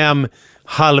kommer hem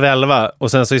 10:30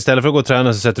 och sen så istället för att gå och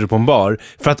träna så sätter du på en bar.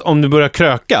 För att om du börjar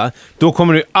kröka, då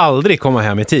kommer du aldrig komma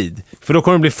hem i tid. För då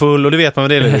kommer du bli full och det vet man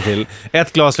vad det leder till.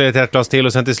 Ett glas leder till ett glas till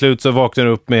och sen till slut så vaknar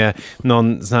du upp med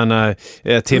någon sån här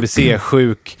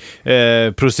TBC-sjuk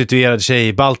prostituerad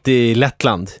tjej balt i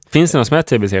Lettland. Finns det någon som är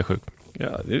TBC-sjuk?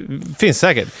 Ja, det finns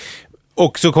säkert.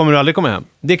 Och så kommer du aldrig komma hem.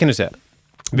 Det kan du säga.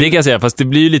 Det kan jag säga, fast det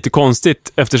blir ju lite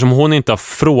konstigt eftersom hon inte har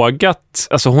frågat.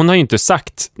 Alltså hon har ju inte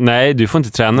sagt, nej du får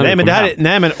inte träna. Nej men det här,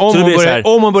 nej men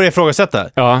om man börjar ifrågasätta.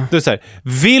 Ja. Då är det så här,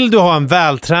 vill du ha en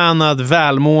vältränad,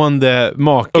 välmående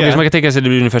make? Okej, så man kan tänka sig att det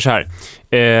blir ungefär så här.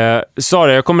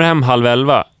 Sara, jag kommer hem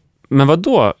 10:30. Men vad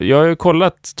då? Jag har ju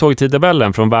kollat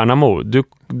tågtidtabellen från Värnamo.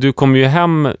 Du kommer ju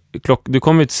hem du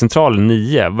kommer ju till centralen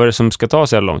 9. Vad är det som ska ta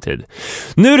så här lång tid?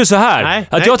 Nu är det så här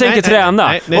att jag tänker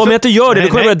träna. Om jag inte gör det, då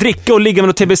kommer jag börja dricka och ligga med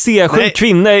någon TBC-sjuk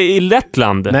kvinna i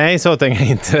Lettland. Nej, så tänker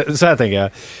jag inte. Så här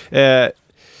tänker jag.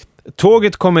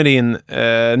 Tåget kommer in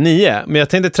 9, men jag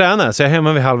tänkte träna så jag är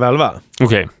hemma vid 10:30.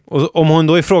 Okej. Och om hon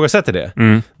då ifrågasätter det,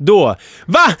 då,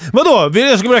 vadå? Vill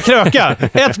jag ska börja kröka?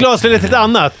 Ett glas leder till ett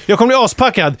annat. Jag kommer bli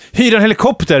aspackad, hyra en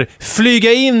helikopter,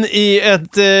 flyga in i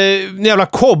ett jävla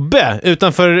kobbe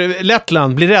utanför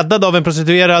Lettland, bli räddad av en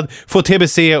prostituerad, få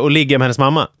TBC och ligga med hennes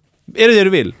mamma. Är det du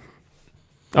vill?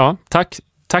 Ja,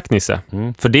 tack Nisse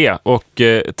för det. Och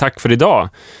tack för idag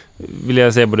vill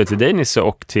jag säga både till dig Nisse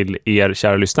och till er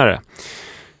kära lyssnare.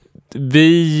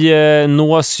 Vi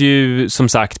nås ju som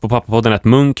sagt på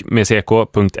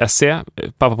pappapodden@munk.se,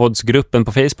 Pappapoddsgruppen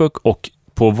på Facebook och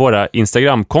på våra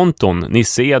Instagramkonton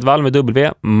Nisse Edvall med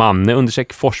W,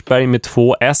 Manne_Forsberg med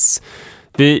 2 S.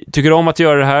 Vi tycker om att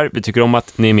göra det här, vi tycker om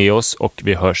att ni är med oss och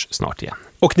vi hörs snart igen.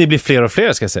 Och ni blir fler och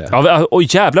fler ska jag säga. Ja,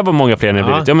 jävlar vad många fler ni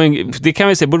har blivit. Ja, men det kan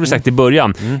vi se, borde vi sagt i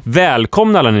början.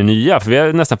 Välkomna alla ni nya, för vi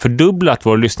har nästan fördubblat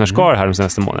vår lyssnarskara här de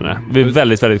senaste månaderna. Vi är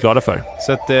väldigt, väldigt glada för.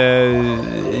 Så att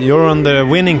you're on the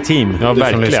winning team. Ja,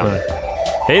 verkligen.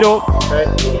 Hej då!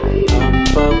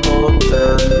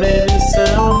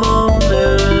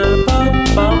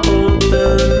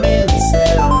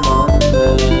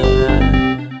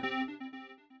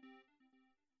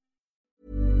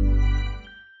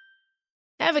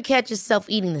 Ever catch yourself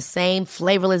eating the same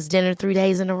flavorless dinner 3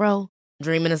 days in a row?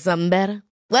 Dreaming of something better?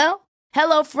 Well,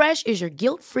 HelloFresh is your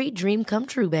guilt-free dream come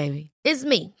true, baby. It's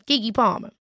me, Keke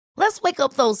Palmer. Let's wake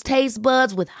up those taste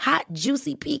buds with hot,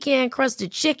 juicy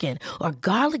pecan-crusted chicken or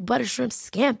garlic butter shrimp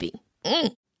scampi.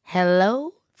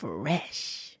 Hello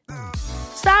Fresh.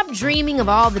 Stop dreaming of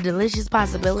all the delicious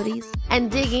possibilities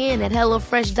and dig in at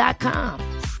HelloFresh.com.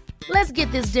 Let's get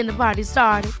this dinner party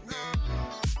started.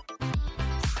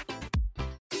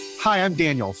 Hi, I'm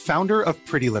Daniel, founder of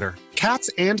Pretty Litter. Cats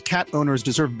and cat owners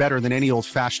deserve better than any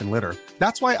old-fashioned litter.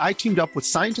 That's why I teamed up with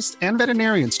scientists and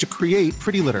veterinarians to create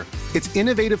Pretty Litter. Its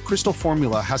innovative crystal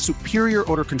formula has superior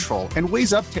odor control and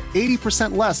weighs up to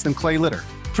 80% less than clay litter.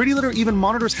 Pretty Litter even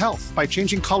monitors health by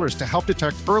changing colors to help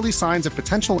detect early signs of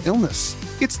potential illness.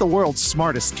 It's the world's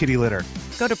smartest kitty litter.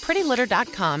 Go to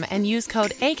prettylitter.com and use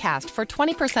code ACAST for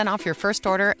 20% off your first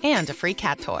order and a free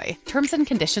cat toy. Terms and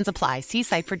conditions apply. See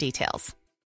site for details.